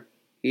sure.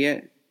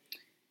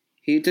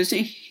 He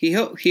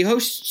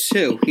hosts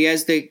 2. He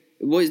has the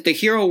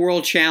Hero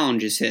World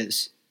Challenge is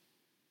his.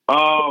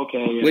 Oh,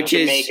 okay. Yeah. Which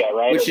is Jamaica,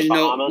 right?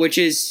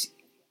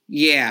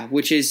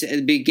 which is at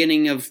the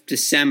beginning of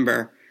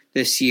December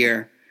this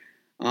year.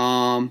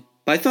 But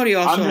I thought he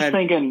also had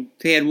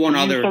one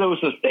other. You said it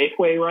was the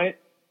Safeway, right?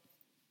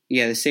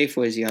 Yeah, the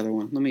Safeway is the other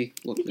one. Let me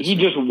look this He up.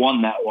 just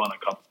won that one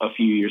a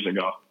few years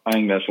ago. I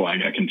think that's why I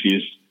got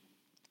confused.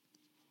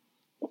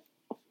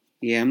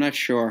 Yeah, I'm not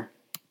sure.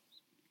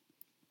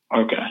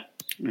 Okay.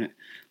 Right.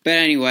 But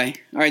anyway,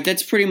 all right,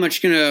 that's pretty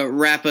much going to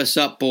wrap us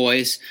up,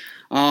 boys.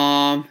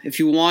 If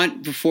you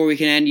want, before we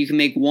can end, you can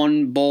make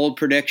one bold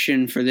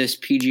prediction for this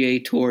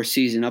PGA Tour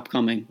season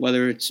upcoming,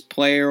 whether it's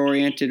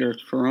player-oriented or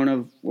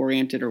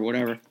Corona-oriented or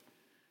whatever.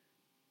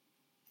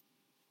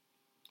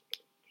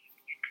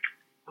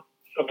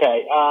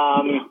 Okay,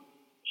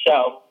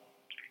 so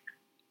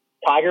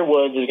Tiger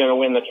Woods is going to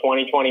win the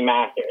 2020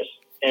 Masters,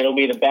 and it'll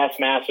be the best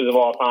Masters of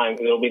all time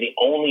because it'll be the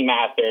only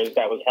Masters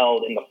that was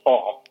held in the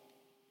fall.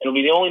 It'll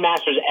be the only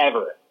Masters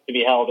ever to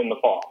be held in the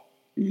fall.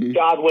 Mm-hmm.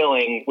 God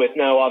willing, with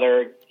no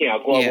other,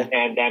 global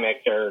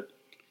pandemics or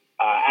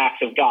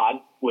acts of God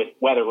with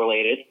weather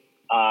related.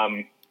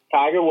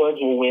 Tiger Woods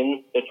will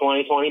win the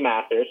 2020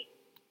 Masters,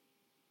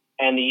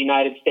 and the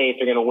United States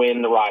are going to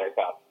win the Ryder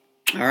Cup.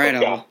 All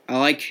right, I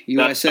like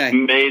USA. That's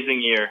an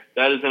amazing year.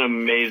 That is an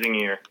amazing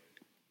year.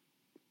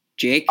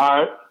 Jake?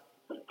 All right.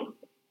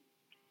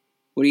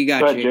 What do you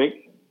got, Go ahead,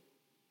 Jake?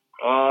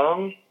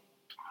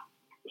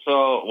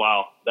 So,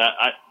 wow.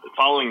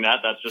 Following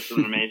that's just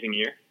an amazing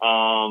year.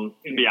 To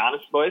be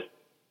honest, boys,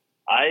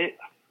 I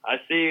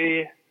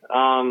see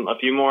a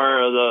few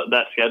more of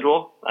that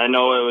schedule. I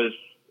know it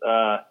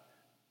was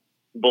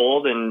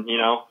bold, and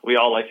we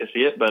all like to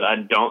see it, but I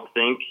don't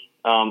think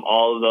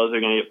all of those are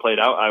going to get played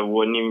out. I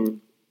wouldn't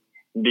even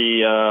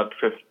be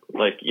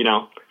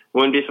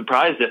wouldn't be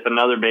surprised if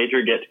another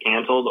major gets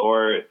canceled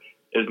or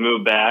is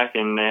moved back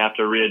and they have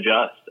to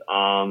readjust.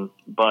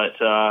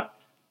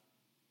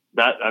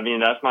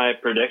 That's my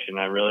prediction.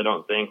 I really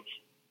don't think.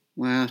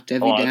 Wow,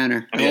 Debbie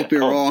Downer. I hope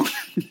you're wrong.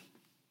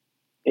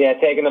 Yeah,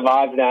 taking the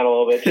vibes down a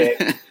little bit, Jake.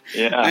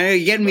 Yeah. I know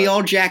you're getting me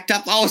all jacked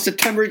up. Oh,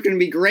 September is going to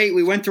be great.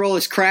 We went through all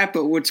this crap,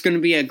 but it's going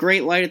to be a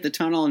great light at the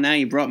tunnel, and now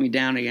you brought me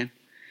down again.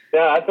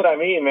 Yeah, that's what I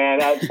mean,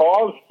 man.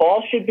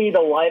 Fall should be the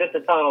light at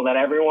the tunnel that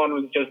everyone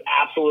was just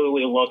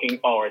absolutely looking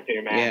forward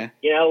to, man.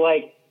 Yeah.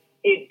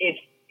 It's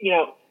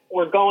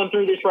we're going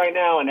through this right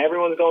now, and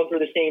everyone's going through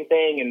the same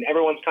thing, and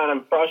everyone's kind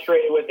of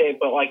frustrated with it.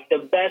 But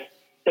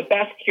the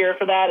best cure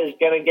for that is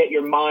going to get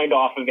your mind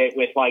off of it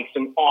with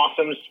some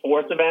awesome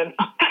sports events.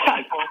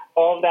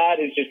 All of that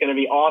is just going to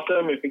be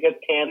awesome. If it gets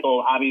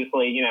canceled,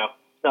 obviously,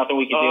 nothing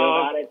we can do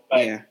about it.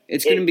 But yeah,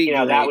 it's going to be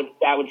great.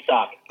 That would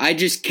suck. I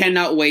just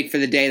cannot wait for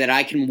the day that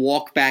I can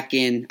walk back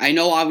in. I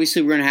know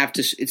obviously we're going to have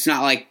to – it's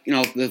not like,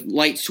 the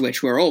light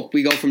switch where,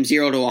 we go from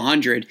 0 to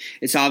 100.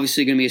 It's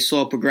obviously going to be a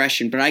slow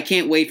progression. But I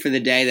can't wait for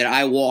the day that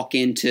I walk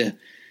into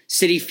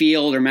Citi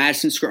Field or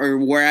Madison Square or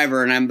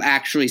wherever, and I'm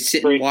actually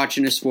sitting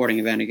watching a sporting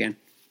event again.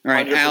 All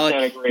right,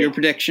 Alec, your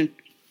prediction?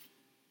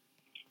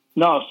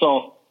 No,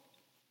 so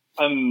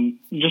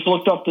just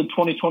looked up the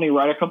 2020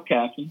 Ryder Cup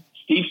captain,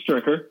 Steve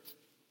Stricker.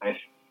 Nice.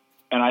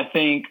 And I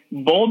think,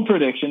 bold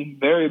prediction,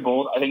 very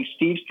bold, I think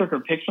Steve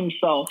Stricker picks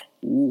himself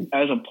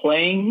as a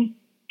playing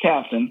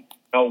captain.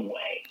 No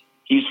way.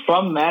 He's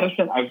from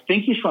Madison. I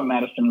think he's from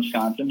Madison,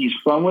 Wisconsin. He's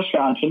from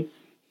Wisconsin.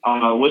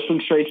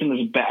 Whistling Straits in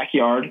his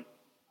backyard.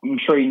 I'm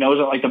sure he knows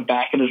it like the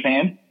back of his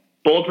hand.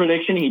 Bold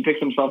prediction, he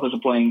picks himself as a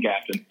playing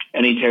captain,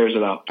 and he tears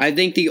it up. I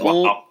think the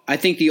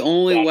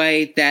only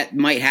way that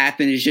might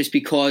happen is just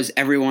because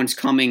everyone's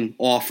coming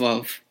off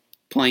of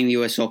playing the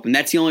U.S. Open.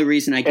 That's the only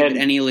reason I give it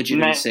any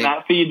legitimacy.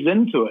 That feeds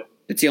into it.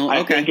 It's the only.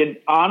 Okay. I think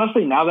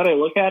honestly, now that I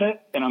look at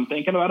it and I'm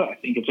thinking about it, I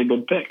think it's a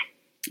good pick.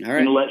 All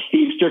right. And let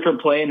Steve Stricker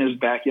play in his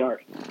backyard.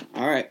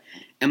 All right.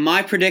 And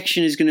my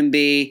prediction is going to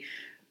be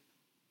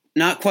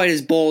not quite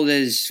as bold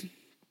as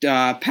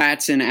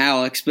Pat's and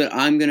Alex, but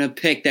I'm going to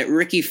pick that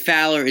Ricky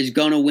Fowler is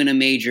going to win a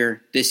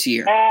major this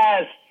year.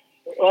 Yes.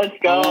 Let's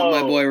go. I want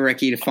my boy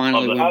Ricky to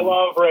finally win. I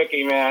love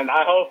Ricky, man.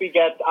 I hope he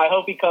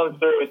comes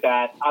through with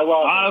that.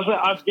 Honestly,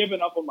 I've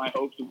given up on my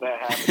hopes of that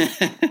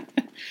happening.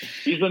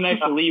 He's the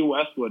next Lee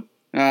Westwood.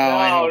 Oh,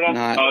 I hope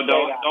not. Oh,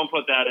 don't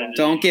put that in.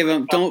 Don't give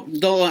him.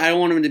 Don't. I don't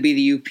want him to be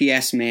the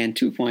UPS man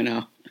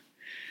 2.0.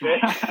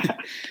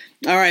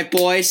 All right,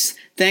 boys.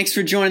 Thanks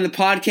for joining the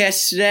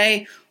podcast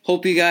today.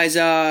 Hope you guys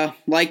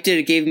liked it.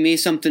 It gave me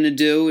something to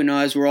do,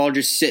 as we're all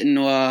just sitting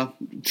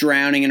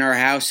drowning in our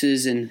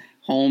houses and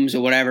homes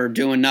or whatever,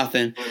 doing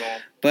nothing.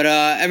 But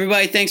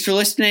everybody, thanks for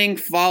listening.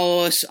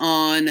 Follow us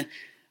on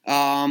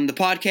the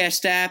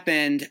podcast app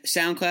and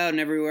SoundCloud and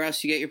everywhere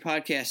else you get your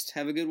podcast.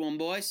 Have a good one,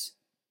 boys.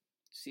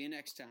 See you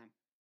next time.